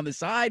laying on the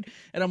side.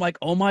 And I'm like,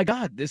 oh my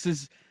God, this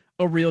is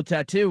a real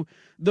tattoo.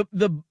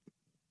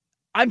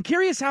 I'm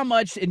curious how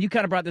much, and you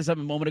kind of brought this up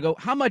a moment ago,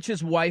 how much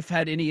his wife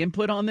had any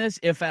input on this,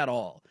 if at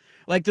all?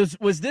 Like,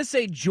 was this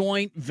a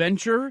joint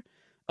venture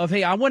of,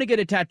 hey, I want to get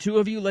a tattoo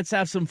of you. Let's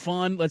have some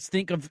fun. Let's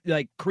think of,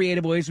 like,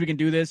 creative ways we can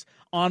do this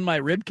on my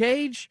rib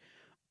cage?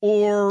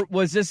 Or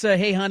was this a,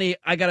 hey, honey,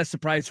 I got a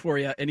surprise for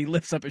you, and he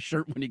lifts up his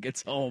shirt when he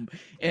gets home?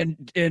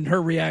 And in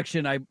her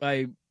reaction, I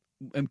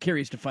am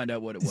curious to find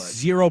out what it was.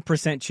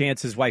 0%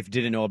 chance his wife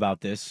didn't know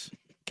about this.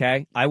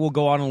 Okay? I will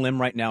go on a limb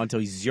right now and tell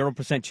you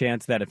 0%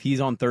 chance that if he's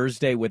on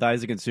Thursday with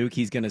Isaac and Suk,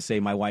 he's going to say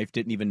my wife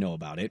didn't even know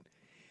about it.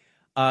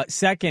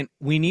 Second,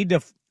 we need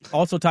to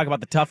also talk about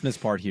the toughness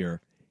part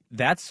here.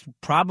 That's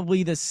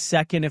probably the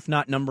second, if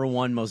not number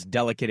one, most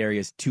delicate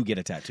areas to get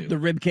a tattoo. The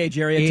rib cage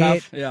area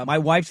tough? Yeah. My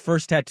wife's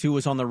first tattoo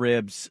was on the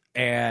ribs,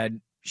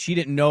 and she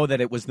didn't know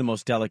that it was the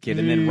most delicate.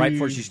 And then right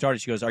before she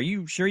started, she goes, "Are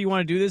you sure you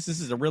want to do this?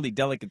 This is a really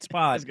delicate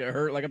spot." It's going to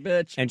hurt like a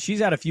bitch. And she's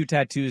had a few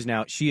tattoos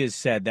now. She has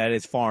said that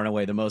is far and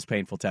away the most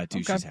painful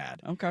tattoo she's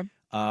had. Okay.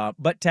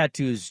 But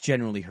tattoos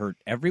generally hurt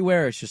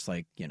everywhere. It's just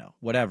like,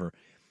 whatever.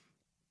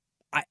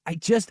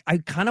 I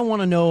kind of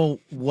want to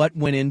know what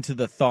went into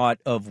the thought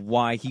of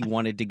why he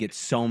wanted to get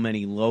so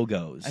many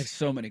logos. I have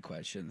so many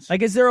questions.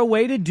 Like, is there a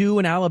way to do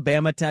an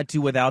Alabama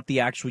tattoo without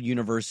the actual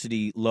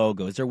university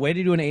logo? Is there a way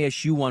to do an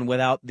ASU one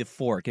without the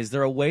fork? Is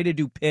there a way to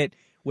do Pitt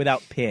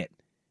without Pitt?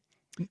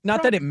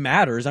 Not that it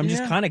matters. I'm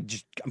just kind of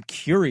I'm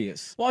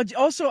curious. Well,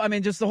 also, I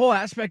mean, just the whole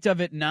aspect of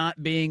it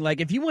not being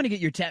like, if you want to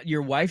get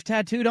your wife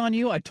tattooed on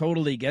you, I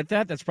totally get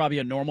that. That's probably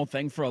a normal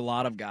thing for a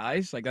lot of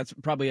guys. Like, that's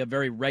probably a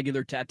very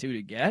regular tattoo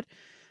to get.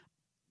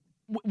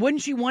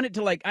 Wouldn't you want it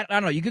to, like, I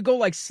don't know, you could go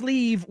like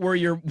sleeve where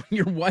your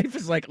wife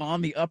is like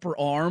on the upper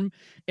arm,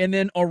 and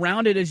then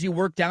around it as you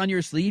work down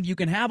your sleeve, you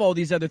can have all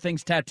these other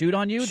things tattooed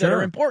on you that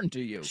are important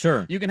to you.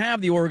 Sure. You can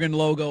have the Oregon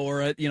logo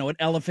or an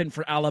elephant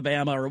for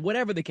Alabama or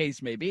whatever the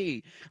case may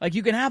be. Like,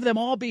 you can have them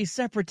all be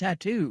separate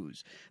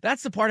tattoos.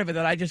 That's the part of it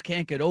that I just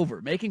can't get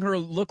over. Making her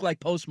look like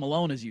Post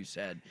Malone, as you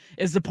said,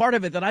 is the part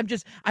of it that I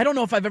don't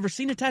know if I've ever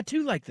seen a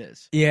tattoo like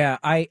this. Yeah,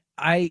 I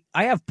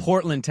have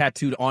Portland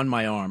tattooed on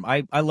my arm.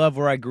 I love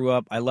where I grew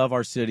up. I love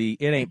our city.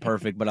 It ain't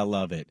perfect, but I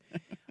love it.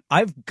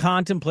 I've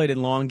contemplated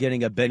long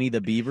getting a Benny the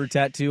Beaver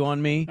tattoo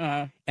on me,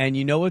 and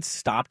you know what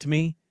stopped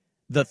me?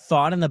 The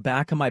thought in the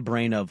back of my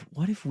brain of,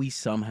 what if we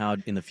somehow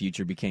in the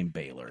future became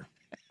Baylor?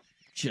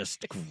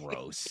 Just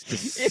gross.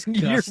 Disgusting.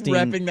 You're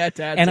repping that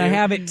tattoo. And I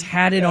have it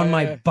tatted on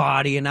my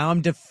body, and now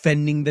I'm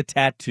defending the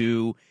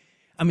tattoo.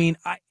 I mean,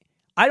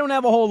 I don't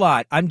have a whole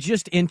lot. I'm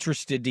just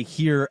interested to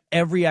hear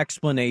every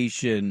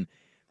explanation.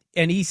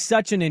 And he's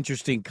such an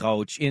interesting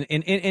coach. And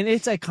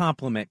it's a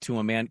compliment to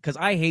him, man, because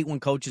I hate when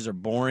coaches are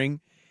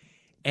boring.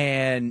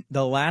 And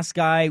the last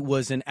guy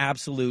was an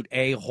absolute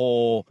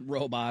a-hole.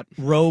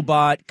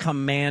 Robot,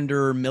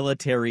 commander,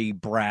 military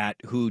brat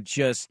who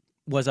just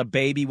was a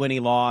baby when he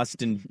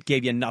lost and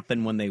gave you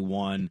nothing when they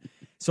won.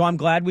 So I'm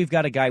glad we've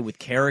got a guy with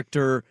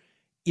character.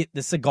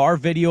 The cigar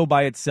video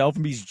by itself,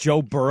 he's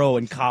Joe Burrow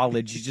in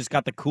college. He's just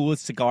got the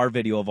coolest cigar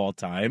video of all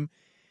time.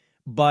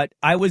 But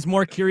I was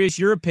more curious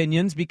your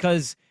opinions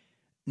because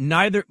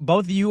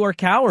both of you are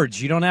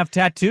cowards. You don't have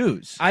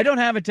tattoos. I don't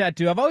have a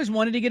tattoo. I've always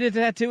wanted to get a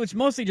tattoo. It's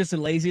mostly just a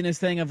laziness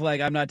thing of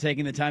like, I'm not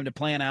taking the time to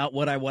plan out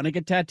what I want to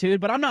get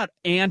tattooed, but I'm not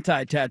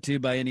anti-tattoo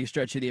by any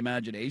stretch of the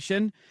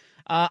imagination.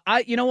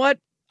 You know what?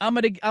 I'm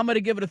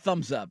gonna give it a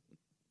thumbs up.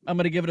 I'm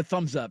going to give it a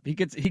thumbs up. He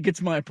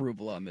gets my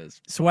approval on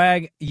this.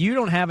 Swag, you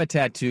don't have a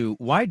tattoo.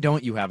 Why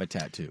don't you have a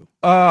tattoo?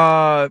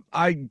 I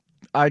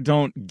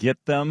don't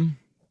get them.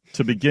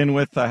 To begin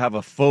with, I have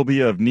a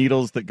phobia of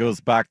needles that goes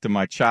back to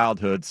my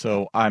childhood,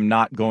 so I'm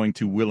not going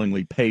to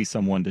willingly pay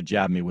someone to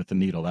jab me with a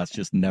needle. That's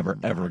just never,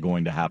 ever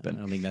going to happen. I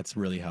don't think that's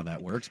really how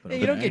that works. But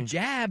you don't get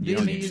jabbed. They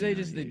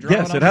draw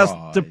yes, it has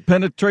to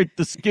penetrate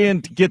the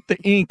skin to get the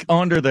ink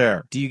under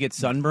there. Do you get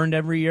sunburned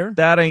every year?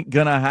 That ain't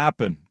going to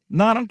happen.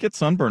 No, I don't get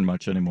sunburned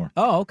much anymore.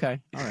 Oh, okay.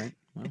 All right.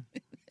 Well,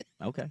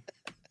 okay.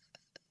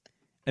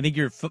 I think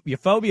your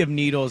phobia of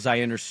needles,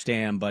 I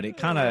understand, but it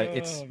kind of,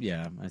 it's not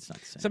the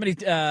same. Somebody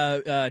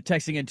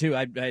texting in, too,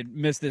 I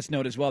missed this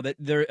note as well, that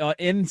there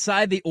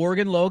inside the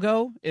Oregon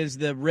logo is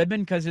the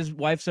ribbon because his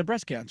wife's a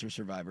breast cancer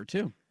survivor,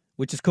 too.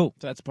 Which is cool.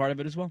 So that's part of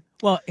it as well.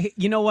 Well,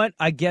 you know what?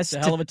 I guess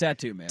it's a hell of a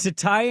tattoo, man. To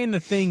tie in the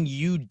thing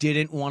you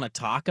didn't want to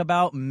talk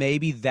about,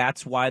 maybe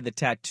that's why the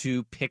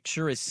tattoo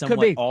picture is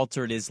somewhat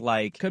altered. Is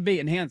like could be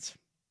enhanced.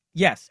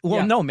 Yes.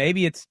 Well, no,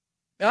 maybe it's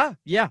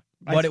yeah.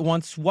 What it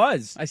once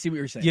was. I see what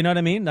you're saying. You know what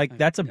I mean? Like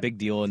that's a big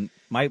deal. And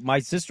my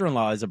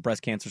sister-in-law is a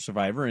breast cancer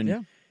survivor,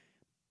 and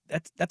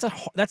that's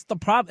the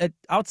problem.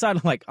 Outside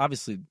of like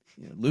obviously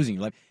losing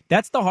your life,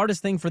 that's the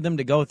hardest thing for them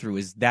to go through.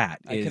 Is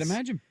that I can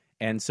imagine.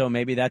 And so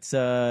maybe that's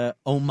a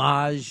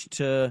homage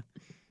to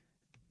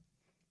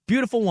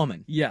beautiful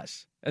woman.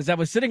 Yes. As I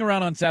was sitting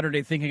around on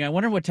Saturday thinking, I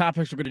wonder what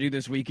topics we're going to do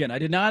this weekend. I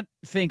did not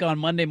think on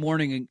Monday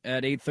morning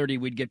at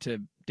 8:30 we'd get to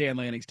Dan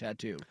Lanning's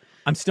tattoo.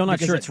 I'm still not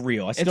sure it's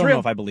real. I still don't know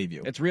if I believe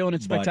you. It's real and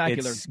it's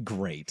spectacular. It's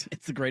great.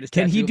 It's the greatest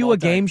Can tattoo he of do all a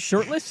game time.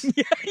 shirtless?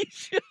 Yeah, he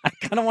should. I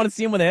kind of want to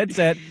see him with a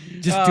headset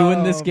just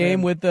doing this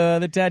game with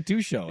the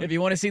tattoo show. If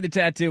you want to see the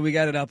tattoo, we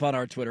got it up on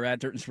our Twitter,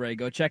 @Dirt and Spray.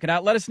 Go check it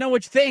out. Let us know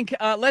what you think.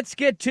 Let's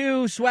get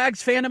to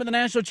Swag's fandom of the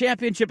national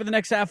championship in the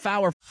next half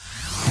hour.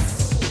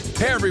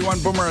 Hey everyone,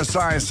 Boomer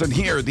Esiason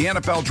here. The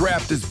NFL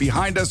draft is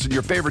behind us and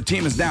your favorite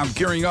team is now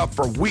gearing up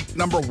for week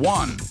number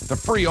 1. The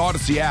free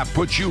Odyssey app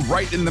puts you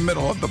right in the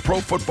middle of the pro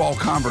football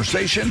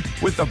conversation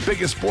with the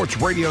biggest sports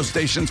radio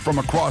stations from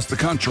across the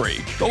country.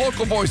 The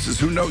local voices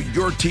who know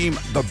your team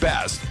the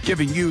best,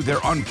 giving you their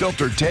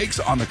unfiltered takes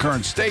on the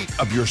current state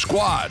of your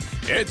squad.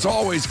 It's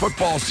always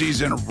football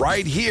season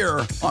right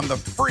here on the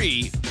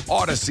free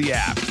Odyssey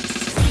app.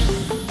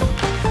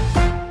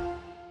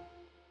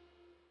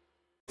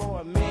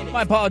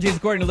 My apologies,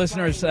 according to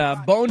listeners,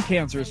 bone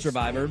cancer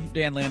survivor,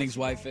 Dan Lanning's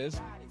wife is.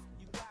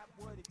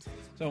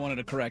 So I wanted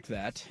to correct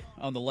that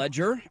on the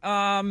ledger.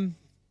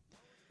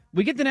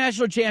 We get the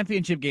national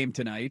championship game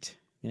tonight.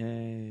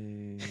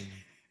 Yay.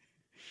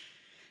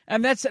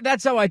 And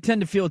that's how I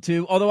tend to feel,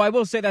 too. Although I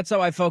will say that's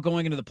how I felt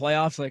going into the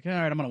playoffs. Like, all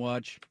right, I'm going to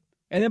watch.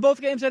 And then both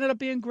games ended up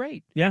being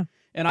great. Yeah.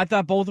 And I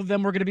thought both of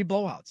them were going to be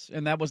blowouts.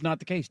 And that was not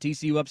the case.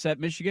 TCU upset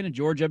Michigan, and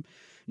Georgia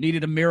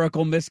needed a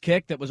miracle missed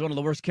kick that was one of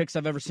the worst kicks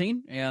I've ever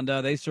seen. And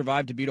they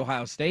survived to beat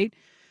Ohio State.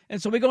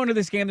 And so we go into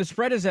this game. The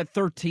spread is at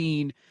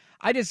 13.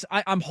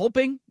 I'm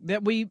hoping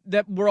that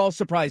we're all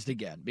surprised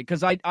again,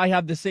 because I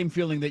have the same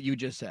feeling that you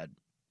just said.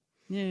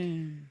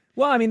 Yeah.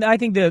 Well, I mean, I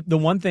think the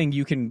one thing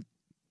you can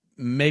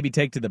maybe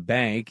take to the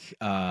bank,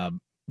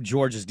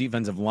 Georgia's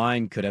defensive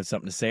line could have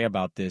something to say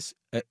about this.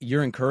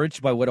 You're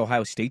encouraged by what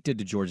Ohio State did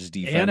to Georgia's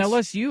defense. And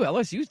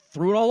LSU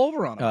threw it all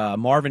over on them.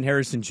 Marvin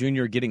Harrison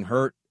Jr. getting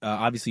hurt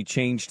obviously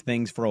changed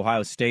things for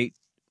Ohio State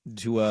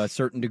to a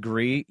certain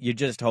degree. You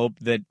just hope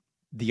that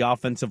the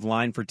offensive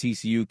line for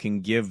TCU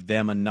can give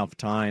them enough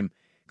time,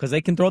 because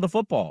they can throw the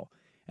football,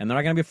 and they're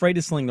not going to be afraid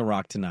to sling the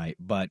rock tonight.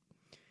 But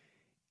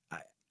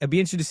I'd be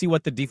interested to see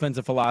what the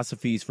defensive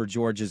philosophies for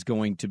Georgia is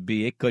going to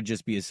be. It could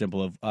just be as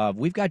simple of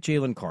we've got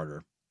Jalen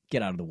Carter.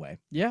 Get out of the way.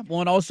 Yeah.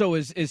 Well, and also,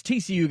 is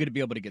TCU going to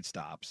be able to get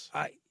stops?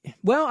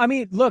 Well, I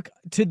mean, look,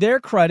 to their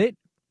credit,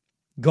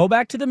 go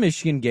back to the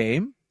Michigan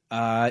game,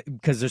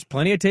 because there's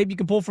plenty of tape you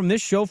can pull from this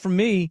show from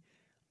me.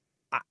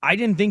 I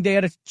didn't think they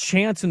had a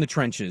chance in the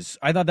trenches.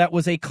 I thought that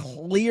was a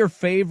clear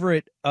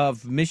favorite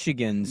of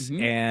Michigan's,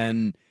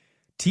 and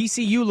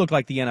TCU looked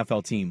like the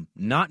NFL team,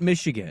 not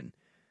Michigan.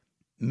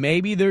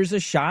 Maybe there's a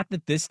shot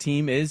that this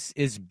team is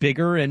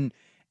bigger and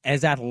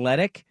as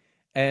athletic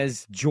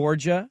as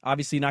Georgia.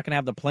 Obviously not going to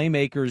have the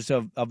playmakers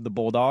of the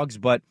Bulldogs,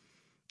 but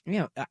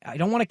I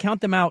don't want to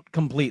count them out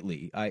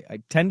completely.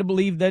 I tend to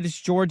believe that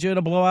it's Georgia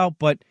to blow out,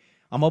 but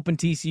I'm hoping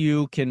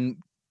TCU can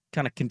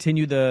kind of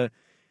continue the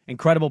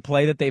incredible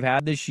play that they've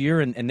had this year,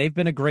 and they've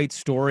been a great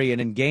story.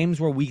 And in games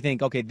where we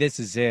think, okay, this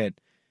is it,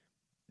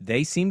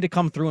 they seem to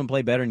come through and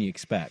play better than you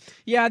expect.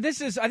 Yeah, I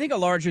think a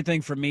larger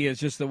thing for me is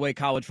just the way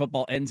college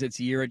football ends its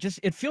year.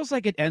 It feels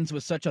like it ends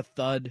with such a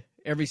thud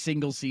every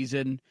single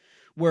season,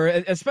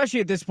 where, especially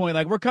at this point,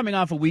 like we're coming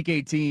off of Week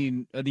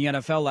 18 of the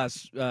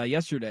NFL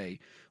yesterday.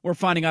 We're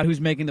finding out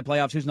who's making the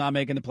playoffs, who's not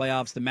making the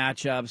playoffs, the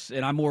matchups,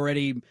 and I'm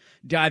already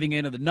diving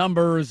into the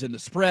numbers and the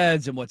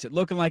spreads and what's it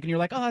looking like, and you're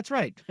like, oh, that's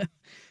right. The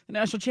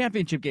national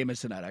championship game is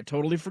tonight. I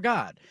totally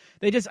forgot.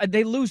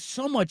 They lose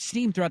so much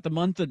steam throughout the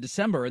month of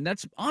December, and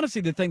that's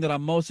honestly the thing that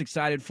I'm most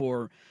excited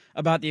for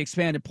about the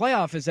expanded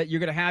playoff, is that you're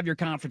going to have your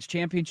conference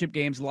championship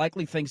games,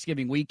 likely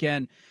Thanksgiving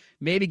weekend,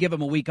 maybe give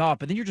them a week off,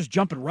 but then you're just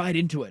jumping right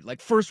into it. Like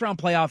first-round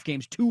playoff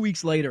games 2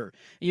 weeks later.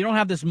 You don't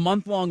have this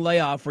month-long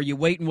layoff where you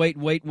wait.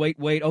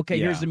 Okay,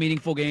 here's the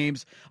meaningful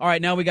games. All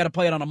right, now we got to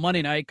play it on a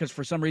Monday night because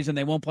for some reason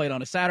they won't play it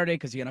on a Saturday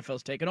because the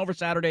NFL's taking over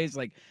Saturdays.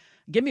 Like,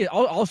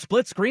 I'll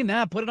split screen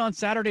that, put it on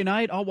Saturday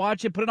night, I'll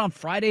watch it, put it on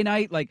Friday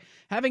night. Like,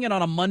 having it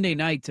on a Monday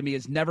night to me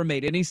has never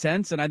made any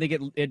sense, and I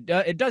think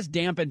it does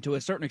dampen to a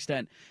certain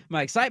extent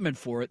my excitement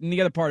for it. And the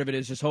other part of it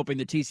is just hoping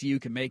the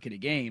TCU can make it a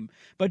game.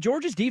 But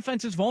Georgia's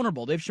defense is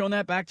vulnerable. They've shown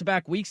that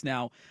back-to-back weeks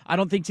now. I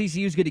don't think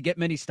TCU's going to get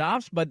many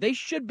stops, but they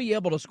should be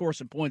able to score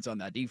some points on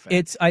that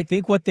defense. I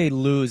think what they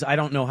lose, I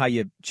don't know how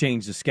you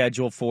change the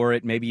schedule for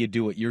it. Maybe you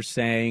do what you're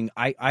saying.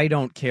 I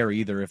don't care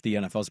either if the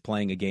NFL's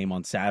playing a game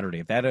on Saturday.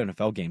 If that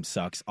NFL game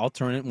sucks, I'll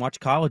turn it and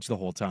watch college the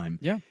whole time.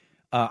 Yeah.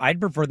 I'd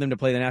prefer them to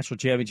play the national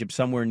championship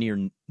somewhere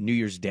near New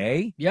Year's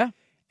Day. Yeah.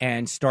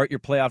 And start your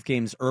playoff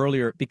games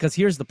earlier, because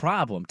here's the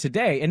problem.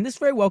 Today, and this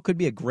very well could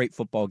be a great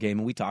football game,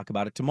 and we talk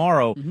about it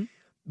tomorrow,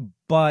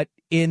 but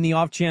in the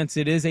off chance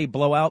it is a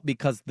blowout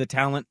because the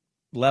talent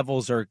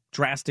levels are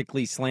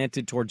drastically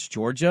slanted towards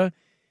Georgia,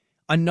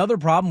 another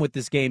problem with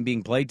this game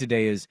being played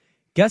today is,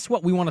 guess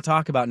what we want to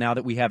talk about now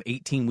that we have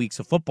 18 weeks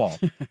of football?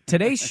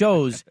 Today's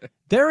shows,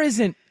 there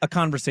isn't a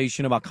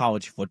conversation about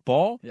college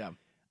football. Yeah.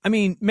 I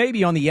mean,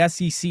 maybe on the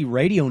SEC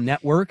radio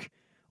network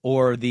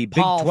or the Big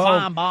 12.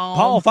 Feinbaum.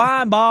 Paul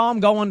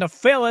Feinbaum going to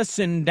Phyllis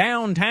and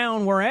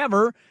downtown,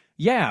 wherever.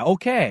 Yeah,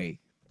 okay.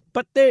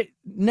 But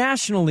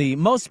nationally,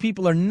 most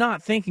people are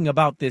not thinking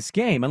about this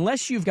game.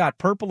 Unless you've got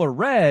purple or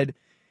red,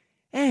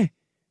 the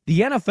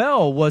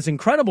NFL was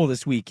incredible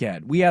this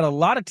weekend. We had a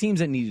lot of teams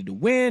that needed to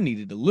win,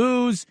 needed to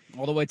lose.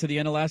 All the way to the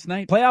end of last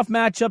night. Playoff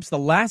matchups. The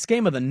last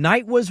game of the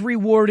night was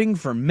rewarding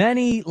for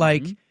many.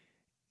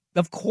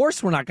 Of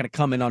course we're not going to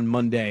come in on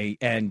Monday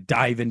and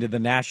dive into the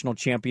national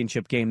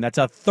championship game. That's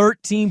a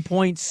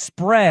 13-point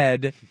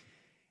spread,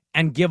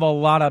 and give a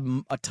lot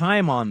of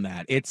time on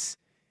that. It's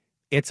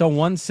a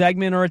one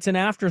segment or it's an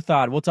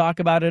afterthought. We'll talk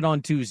about it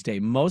on Tuesday,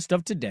 most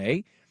of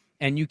today,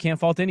 and you can't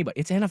fault anybody.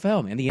 It's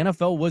NFL, man. The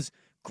NFL was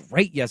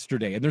great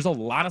yesterday, and there's a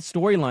lot of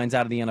storylines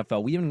out of the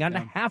NFL. We haven't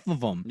gotten to half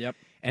of them. Yep.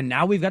 And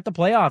now we've got the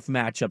playoff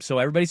matchup, so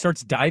everybody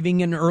starts diving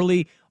in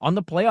early on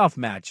the playoff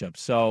matchup.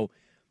 So,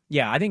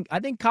 yeah, I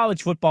think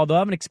college football, they'll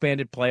have an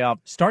expanded playoff.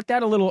 Start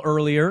that a little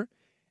earlier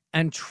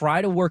and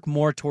try to work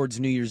more towards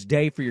New Year's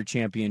Day for your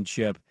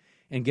championship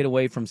and get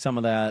away from some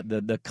of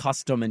the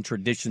custom and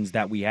traditions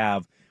that we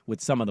have with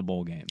some of the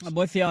bowl games. I'm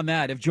with you on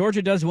that. If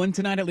Georgia does win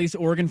tonight, at least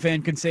Oregon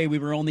fan can say we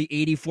were only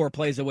 84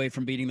 plays away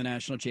from beating the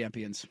national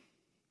champions.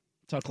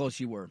 That's how close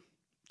you were.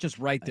 Just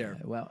right there.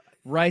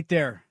 Right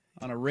there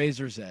on a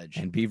razor's edge.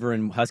 And Beaver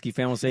and Husky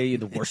fan will say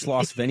the worst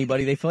loss of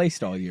anybody they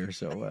faced all year.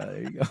 So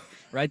there you go.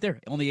 Right there.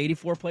 Only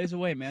 84 plays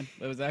away, man.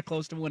 It was that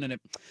close to winning it.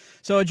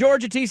 So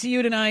Georgia,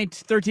 TCU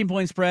tonight,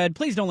 13-point spread.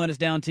 Please don't let us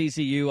down,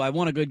 TCU. I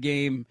want a good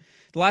game.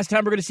 The last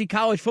time we're going to see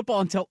college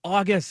football until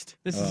August.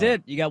 This is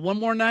it. You got one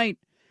more night.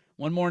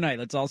 One more night.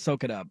 Let's all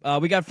soak it up.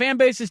 We got fan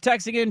bases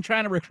texting in,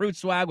 trying to recruit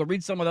Swag. We'll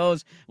read some of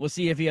those. We'll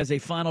see if he has a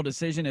final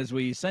decision as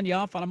we send you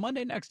off on a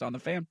Monday next on The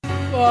Fan.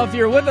 Well, if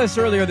you're with us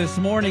earlier this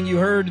morning, you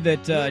heard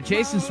that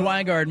Jason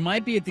Swigard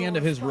might be at the end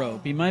of his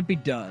rope. He might be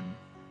done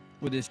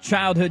with his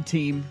childhood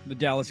team, the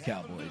Dallas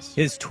Cowboys.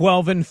 His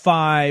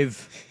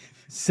 12-5,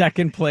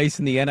 second place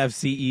in the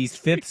NFC East,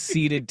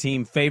 fifth-seeded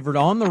team, favored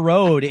on the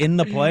road in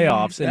the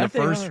playoffs in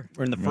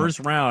the first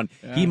round.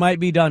 Yeah. He might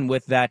be done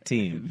with that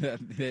team.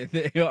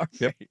 They are.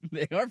 Yep.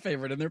 They are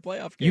favored in their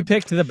playoff game. You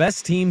picked the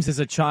best teams as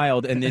a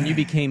child, and then you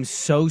became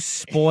so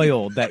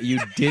spoiled that you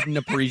didn't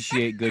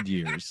appreciate good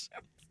years.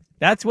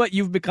 That's what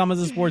you've become as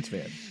a sports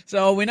fan.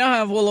 So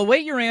we'll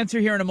await your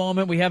answer here in a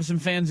moment. We have some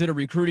fans that are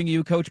recruiting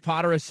you. Coach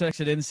Potter has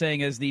texted in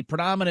saying, as the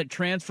predominant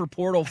transfer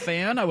portal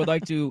fan, I would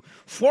like to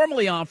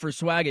formally offer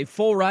Swag a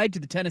full ride to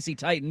the Tennessee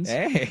Titans.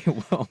 Hey,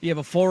 well. You have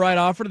a full ride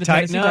offer to the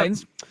Tennessee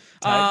Titans.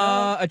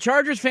 A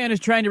Chargers fan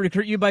is trying to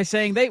recruit you by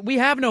saying we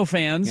have no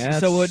fans,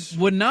 so it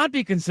would not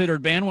be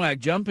considered bandwagon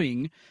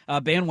jumping.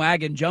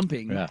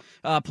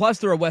 Yeah. Plus,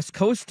 they're a West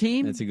Coast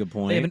team. That's a good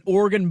point. They have an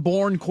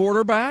Oregon-born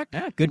quarterback.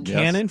 Yeah, good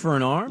cannon for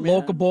an arm.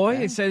 Local boy.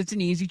 They said it's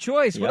an easy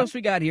choice. What else we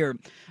got here?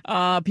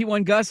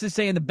 P1 Gus is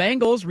saying the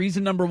Bengals.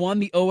 Reason number one,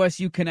 the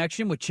OSU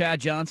connection with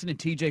Chad Johnson and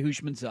TJ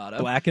Houshmandzadeh.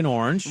 Black and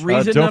orange.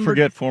 Don't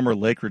forget former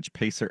Lake Ridge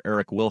Pacer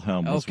Eric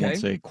Wilhelm was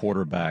once a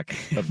quarterback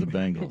of the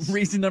Bengals.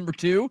 Reason number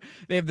two,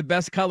 they have the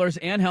best colors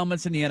and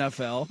helmets in the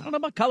NFL. I don't know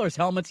about colors,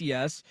 helmets,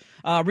 yes.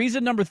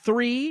 Reason number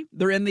three,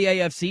 they're in the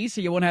AFC, so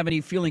you won't have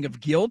any feeling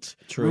of guilt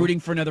rooting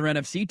for another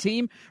NFC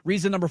team.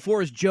 Reason number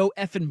four is Joe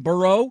effing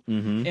Burrow.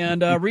 Mm-hmm.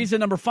 And reason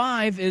number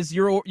five is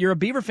you're a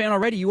Beaver fan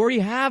already. You already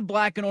have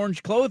black and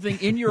orange clothing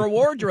in your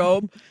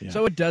wardrobe,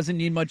 so it doesn't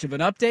need much of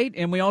an update.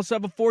 And we also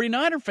have a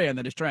 49er fan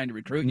that is trying to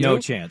recruit you. No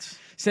chance.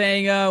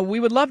 Saying, we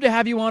would love to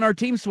have you on our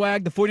team,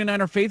 Swag. The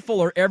 49er faithful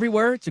are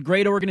everywhere. It's a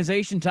great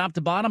organization, top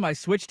to bottom. I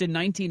switched in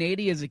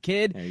 1980 as a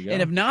kid and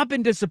have not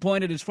been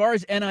disappointed. As far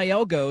as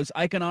NIL goes,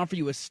 I can offer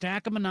you a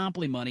stack of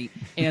Monopoly money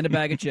and a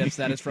bag of chips.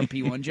 That is from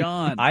P1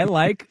 John. I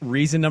like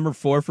reason number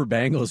four for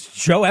Bengals,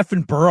 Joe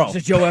effing Burrow.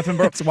 It's Joe effing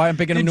Burrow. That's why I'm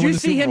picking him to win the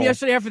Super Bowl. Did you see him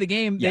yesterday after the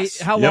game? Yes.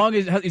 How long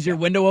is your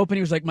window open?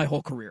 He was like, my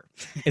whole career.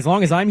 As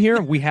long as I'm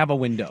here, we have a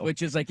window.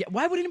 Which is like,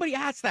 why would anybody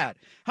ask that?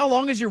 How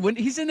long is your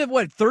window? He's in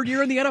the, third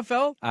year in the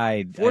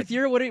NFL? Fourth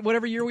year?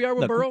 Whatever year we are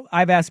with Burrow?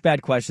 I've asked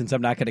bad questions.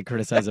 I'm not going to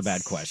criticize a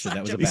bad question.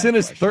 That was a bad question. He's in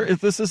his third.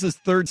 This is his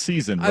third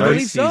season, right? I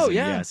believe so,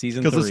 yeah.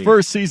 Season 3. Because his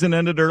first season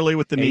ended early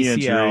with the knee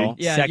injury.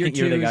 Yeah, second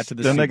year they got to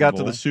the Then Super they got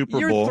Bowl. to the Super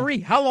Year Bowl. 3.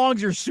 How long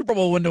is your Super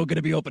Bowl window going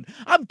to be open?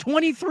 I'm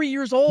 23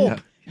 years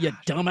old. You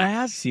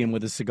dumbass. See him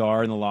with a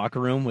cigar in the locker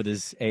room with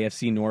his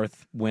AFC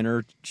North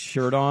winner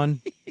shirt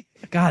on.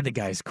 God, the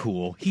guy's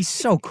cool. He's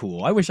so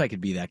cool. I wish I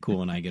could be that cool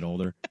when I get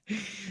older.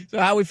 So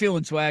how we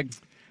feeling, Swag?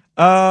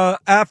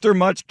 After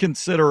much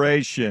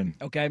consideration.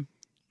 Okay.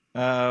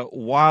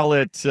 While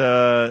it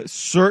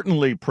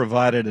certainly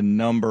provided a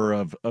number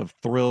of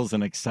thrills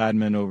and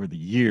excitement over the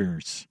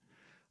years,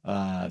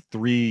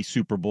 3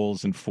 Super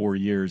Bowls in 4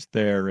 years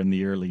there in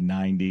the early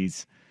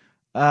 90s,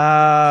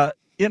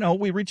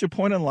 we reach a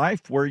point in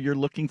life where you're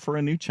looking for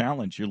a new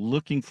challenge. You're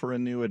looking for a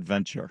new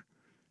adventure.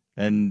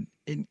 And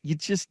you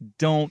just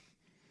don't,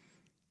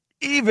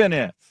 even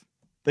if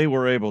they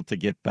were able to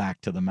get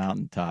back to the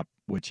mountaintop,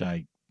 which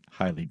I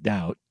highly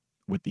doubt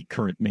with the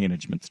current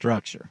management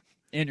structure.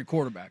 And your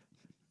quarterback.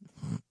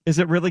 Is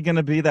it really going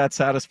to be that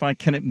satisfying?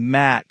 Can it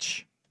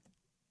match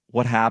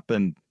what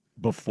happened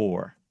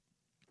before?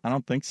 I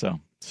don't think so.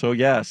 So,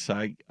 yes,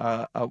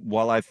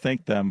 while I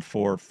thank them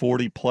for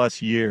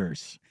 40-plus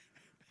years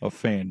of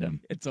fandom,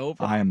 it's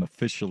over. I am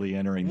officially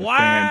entering the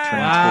fan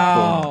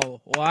transfer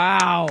portal.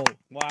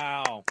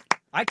 Wow.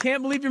 I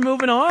can't believe you're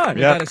moving on.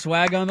 You got a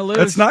Swag on the loose.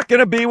 It's not going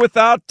to be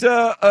without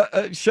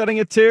shedding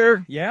a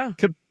tear. Yeah.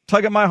 Could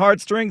tug at my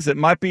heartstrings. It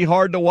might be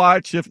hard to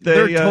watch if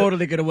they're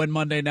totally going to win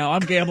Monday now. I'm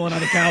gambling on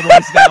the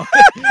Cowboys now.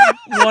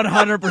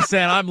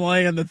 100%. I'm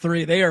laying the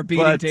 3. They are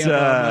beating Tampa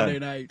on Monday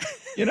night.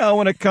 You know,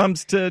 when it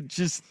comes to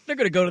just... They're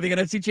going to go to the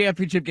NFC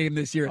Championship game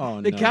this year.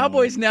 Oh, the no.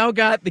 Cowboys now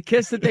got the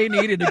kiss that they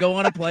needed to go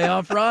on a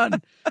playoff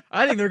run.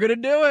 I think they're going to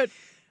do it.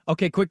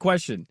 Okay, quick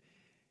question.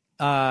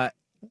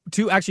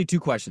 Two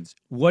questions.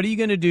 What are you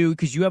going to do?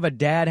 Because you have a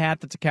dad hat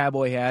that's a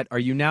Cowboy hat.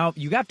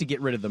 You have to get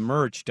rid of the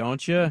merch,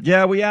 don't you?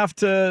 Yeah, we have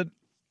to...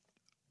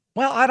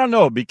 Well, I don't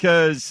know,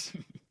 because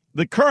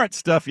the current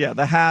stuff,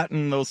 the hat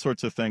and those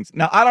sorts of things.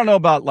 Now, I don't know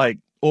about, like,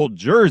 old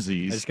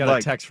jerseys. I just got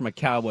a text from a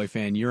Cowboy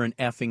fan. You're an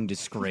effing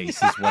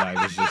disgrace is what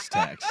I was just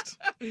text.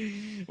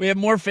 We have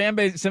more fan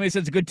base. Somebody said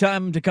it's a good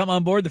time to come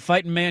on board the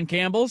Fighting Man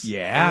Campbells.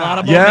 Yeah. A lot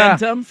of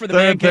momentum for the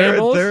Man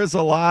Campbells. There's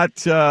a lot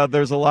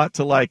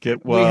to like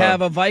it. We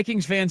have a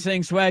Vikings fan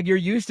saying, Swag, you're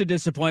used to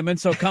disappointment,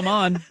 so come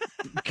on.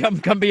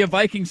 come be a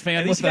Vikings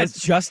fan with us.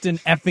 Justin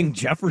effing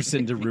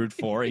Jefferson to root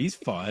for. He's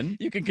fun.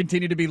 You can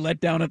continue to be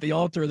let down at the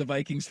altar, the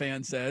Vikings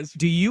fan says.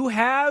 Do you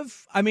have,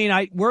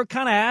 we're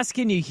kind of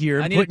asking you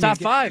here. I need a top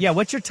 5. Yeah,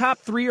 what's your top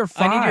 3 or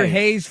 5? I need your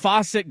Hayes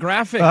Fawcett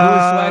graphic. Who is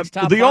Swag's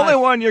top 5? The only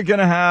one you're going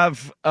to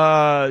have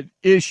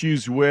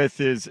issues with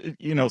is,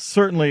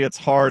 certainly it's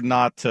hard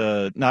not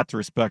to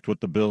respect what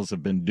the Bills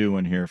have been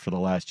doing here for the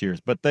last years.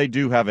 But they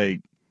do have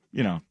they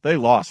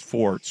lost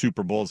 4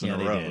 Super Bowls in a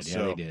row. Did.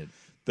 So they did.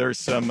 There's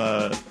some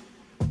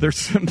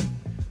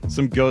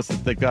ghosts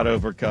that they've got to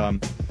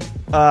overcome.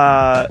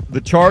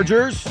 The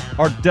Chargers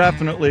are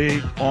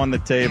definitely on the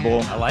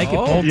table. I like it.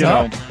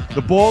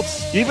 The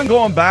Bolts, even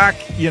going back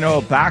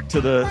to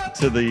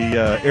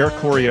the Eric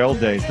Coryell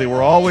days, they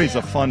were always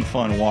a fun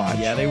watch.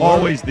 Yeah, they were.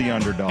 Always the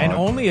underdog. And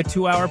only a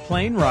 2-hour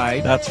plane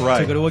ride. That's right.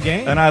 To go to a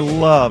game. And I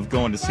love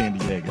going to San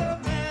Diego.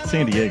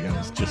 San Diego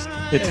is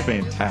it's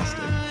fantastic.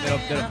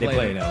 They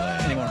play in LA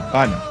anymore.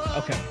 I know.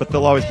 Okay. But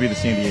they'll always be the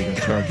San Diego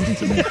Chargers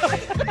to me.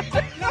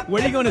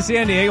 What are you going to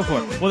San Diego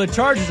for? Well, the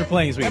Chargers are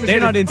playing this week. They're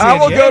not in San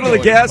Diego. I will go to the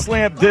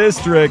Gaslamp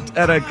District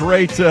at a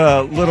great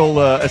little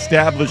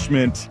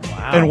establishment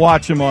and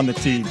watch them on the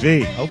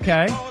TV.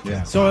 Okay.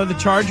 Yeah. So are the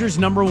Chargers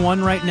number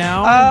 1 right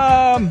now?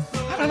 I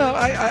don't know.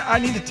 I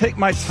need to take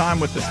my time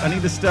with this. I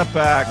need to step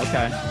back.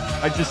 Okay.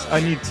 I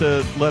need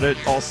to let it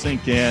all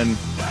sink in.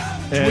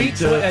 Tweet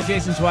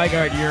Jason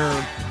Swigart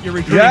your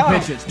recruiting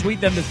pitches. Tweet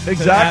them to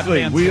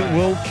exactly.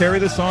 We'll carry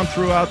this on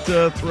throughout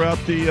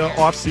the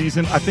off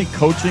season. I think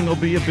coaching will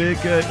be a big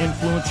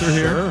influencer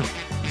here.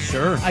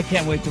 Sure. I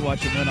can't wait to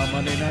watch them win on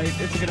Monday night.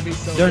 It's going to be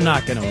so. They're good.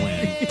 not going to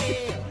win.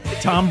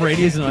 Tom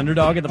Brady is an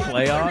underdog in the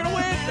playoffs. They're going to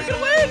win.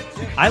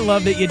 I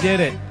love that you did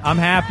it. I'm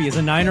happy. As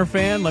a Niner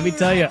fan, let me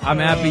tell you, I'm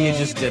happy you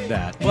just did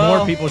that. Well,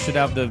 more people should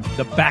have the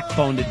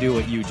backbone to do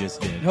what you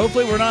just did.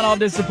 Hopefully we're not all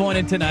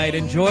disappointed tonight.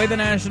 Enjoy the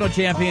national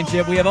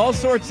championship. We have all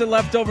sorts of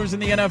leftovers in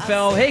the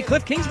NFL. Hey,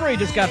 Cliff Kingsbury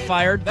just got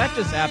fired. That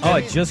just happened. Oh,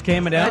 it just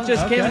came down? That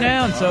just came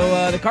down.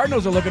 So the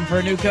Cardinals are looking for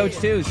a new coach,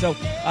 too. So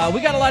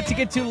we got a lot to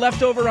get to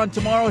left over on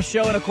tomorrow's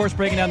show and, of course,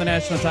 breaking down the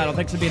national title.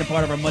 Thanks for being a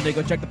part of our Monday.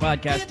 Go check the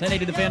podcast,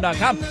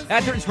 1080thefan.com.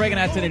 At Curtis Reagan,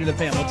 at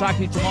 1080thefan. We'll talk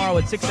to you tomorrow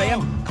at 6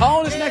 a.m.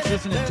 Call us next.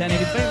 Listen to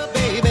 1080 The Fan.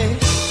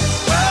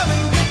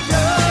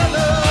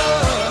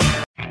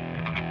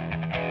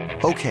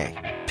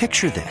 Okay,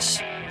 picture this.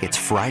 It's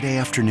Friday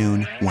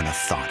afternoon when a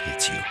thought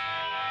hits you.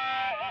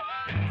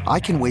 I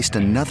can waste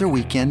another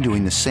weekend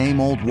doing the same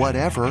old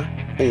whatever,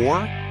 or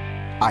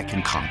I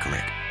can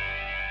conquer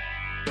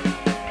it.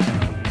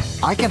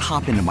 I can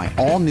hop into my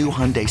all-new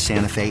Hyundai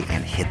Santa Fe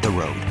and hit the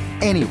road.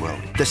 Any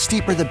road. The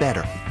steeper, the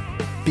better.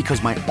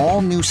 Because my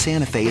all-new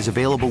Santa Fe is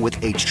available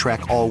with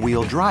H-Track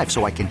all-wheel drive,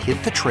 so I can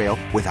hit the trail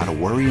without a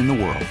worry in the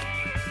world.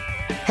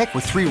 Heck,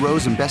 with 3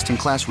 rows and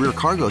best-in-class rear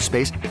cargo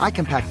space, I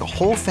can pack the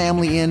whole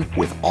family in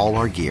with all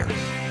our gear.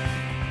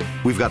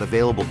 We've got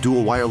available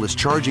dual wireless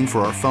charging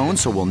for our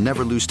phones, so we'll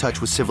never lose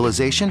touch with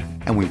civilization,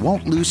 and we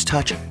won't lose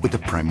touch with the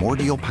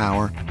primordial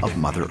power of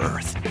Mother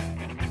Earth.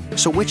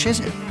 So which is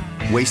it?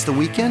 Waste the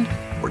weekend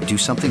or do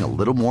something a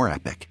little more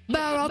epic?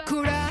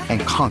 And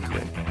conquer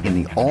it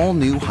in the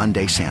all-new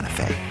Hyundai Santa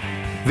Fe.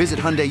 Visit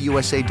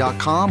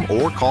HyundaiUSA.com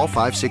or call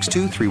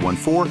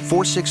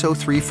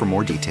 562-314-4603 for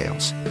more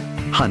details.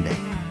 Hyundai,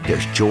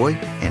 there's joy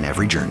in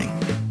every journey.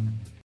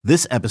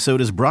 This episode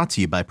is brought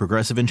to you by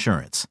Progressive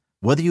Insurance.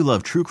 Whether you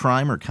love true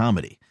crime or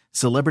comedy,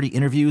 celebrity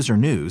interviews or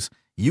news,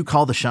 you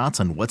call the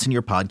shots on what's in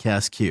your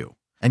podcast queue.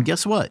 And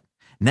guess what?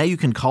 Now you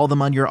can call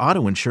them on your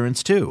auto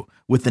insurance too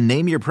with the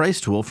Name Your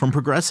Price tool from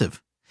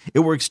Progressive.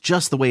 It works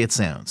just the way it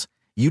sounds.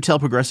 You tell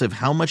Progressive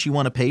how much you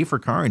want to pay for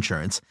car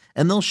insurance,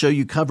 and they'll show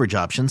you coverage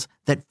options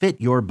that fit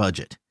your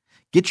budget.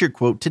 Get your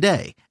quote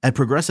today at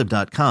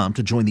Progressive.com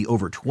to join the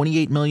over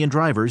 28 million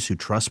drivers who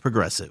trust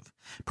Progressive.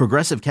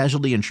 Progressive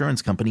Casualty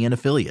Insurance Company and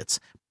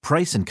Affiliates.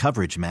 Price and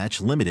coverage match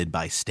limited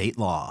by state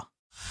law.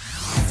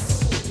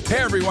 Hey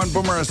everyone,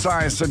 Boomer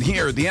Esiason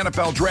here. The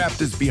NFL Draft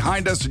is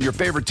behind us and your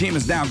favorite team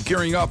is now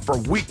gearing up for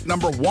week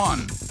number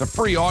 1. The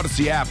free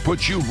Odyssey app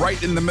puts you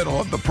right in the middle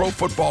of the pro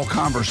football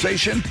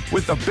conversation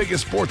with the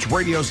biggest sports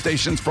radio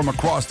stations from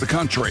across the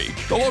country.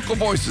 The local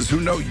voices who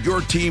know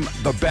your team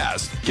the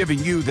best, giving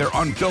you their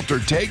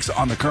unfiltered takes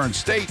on the current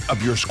state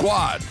of your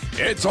squad.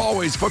 It's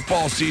always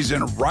football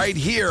season right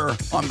here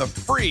on the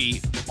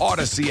free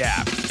Odyssey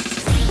app.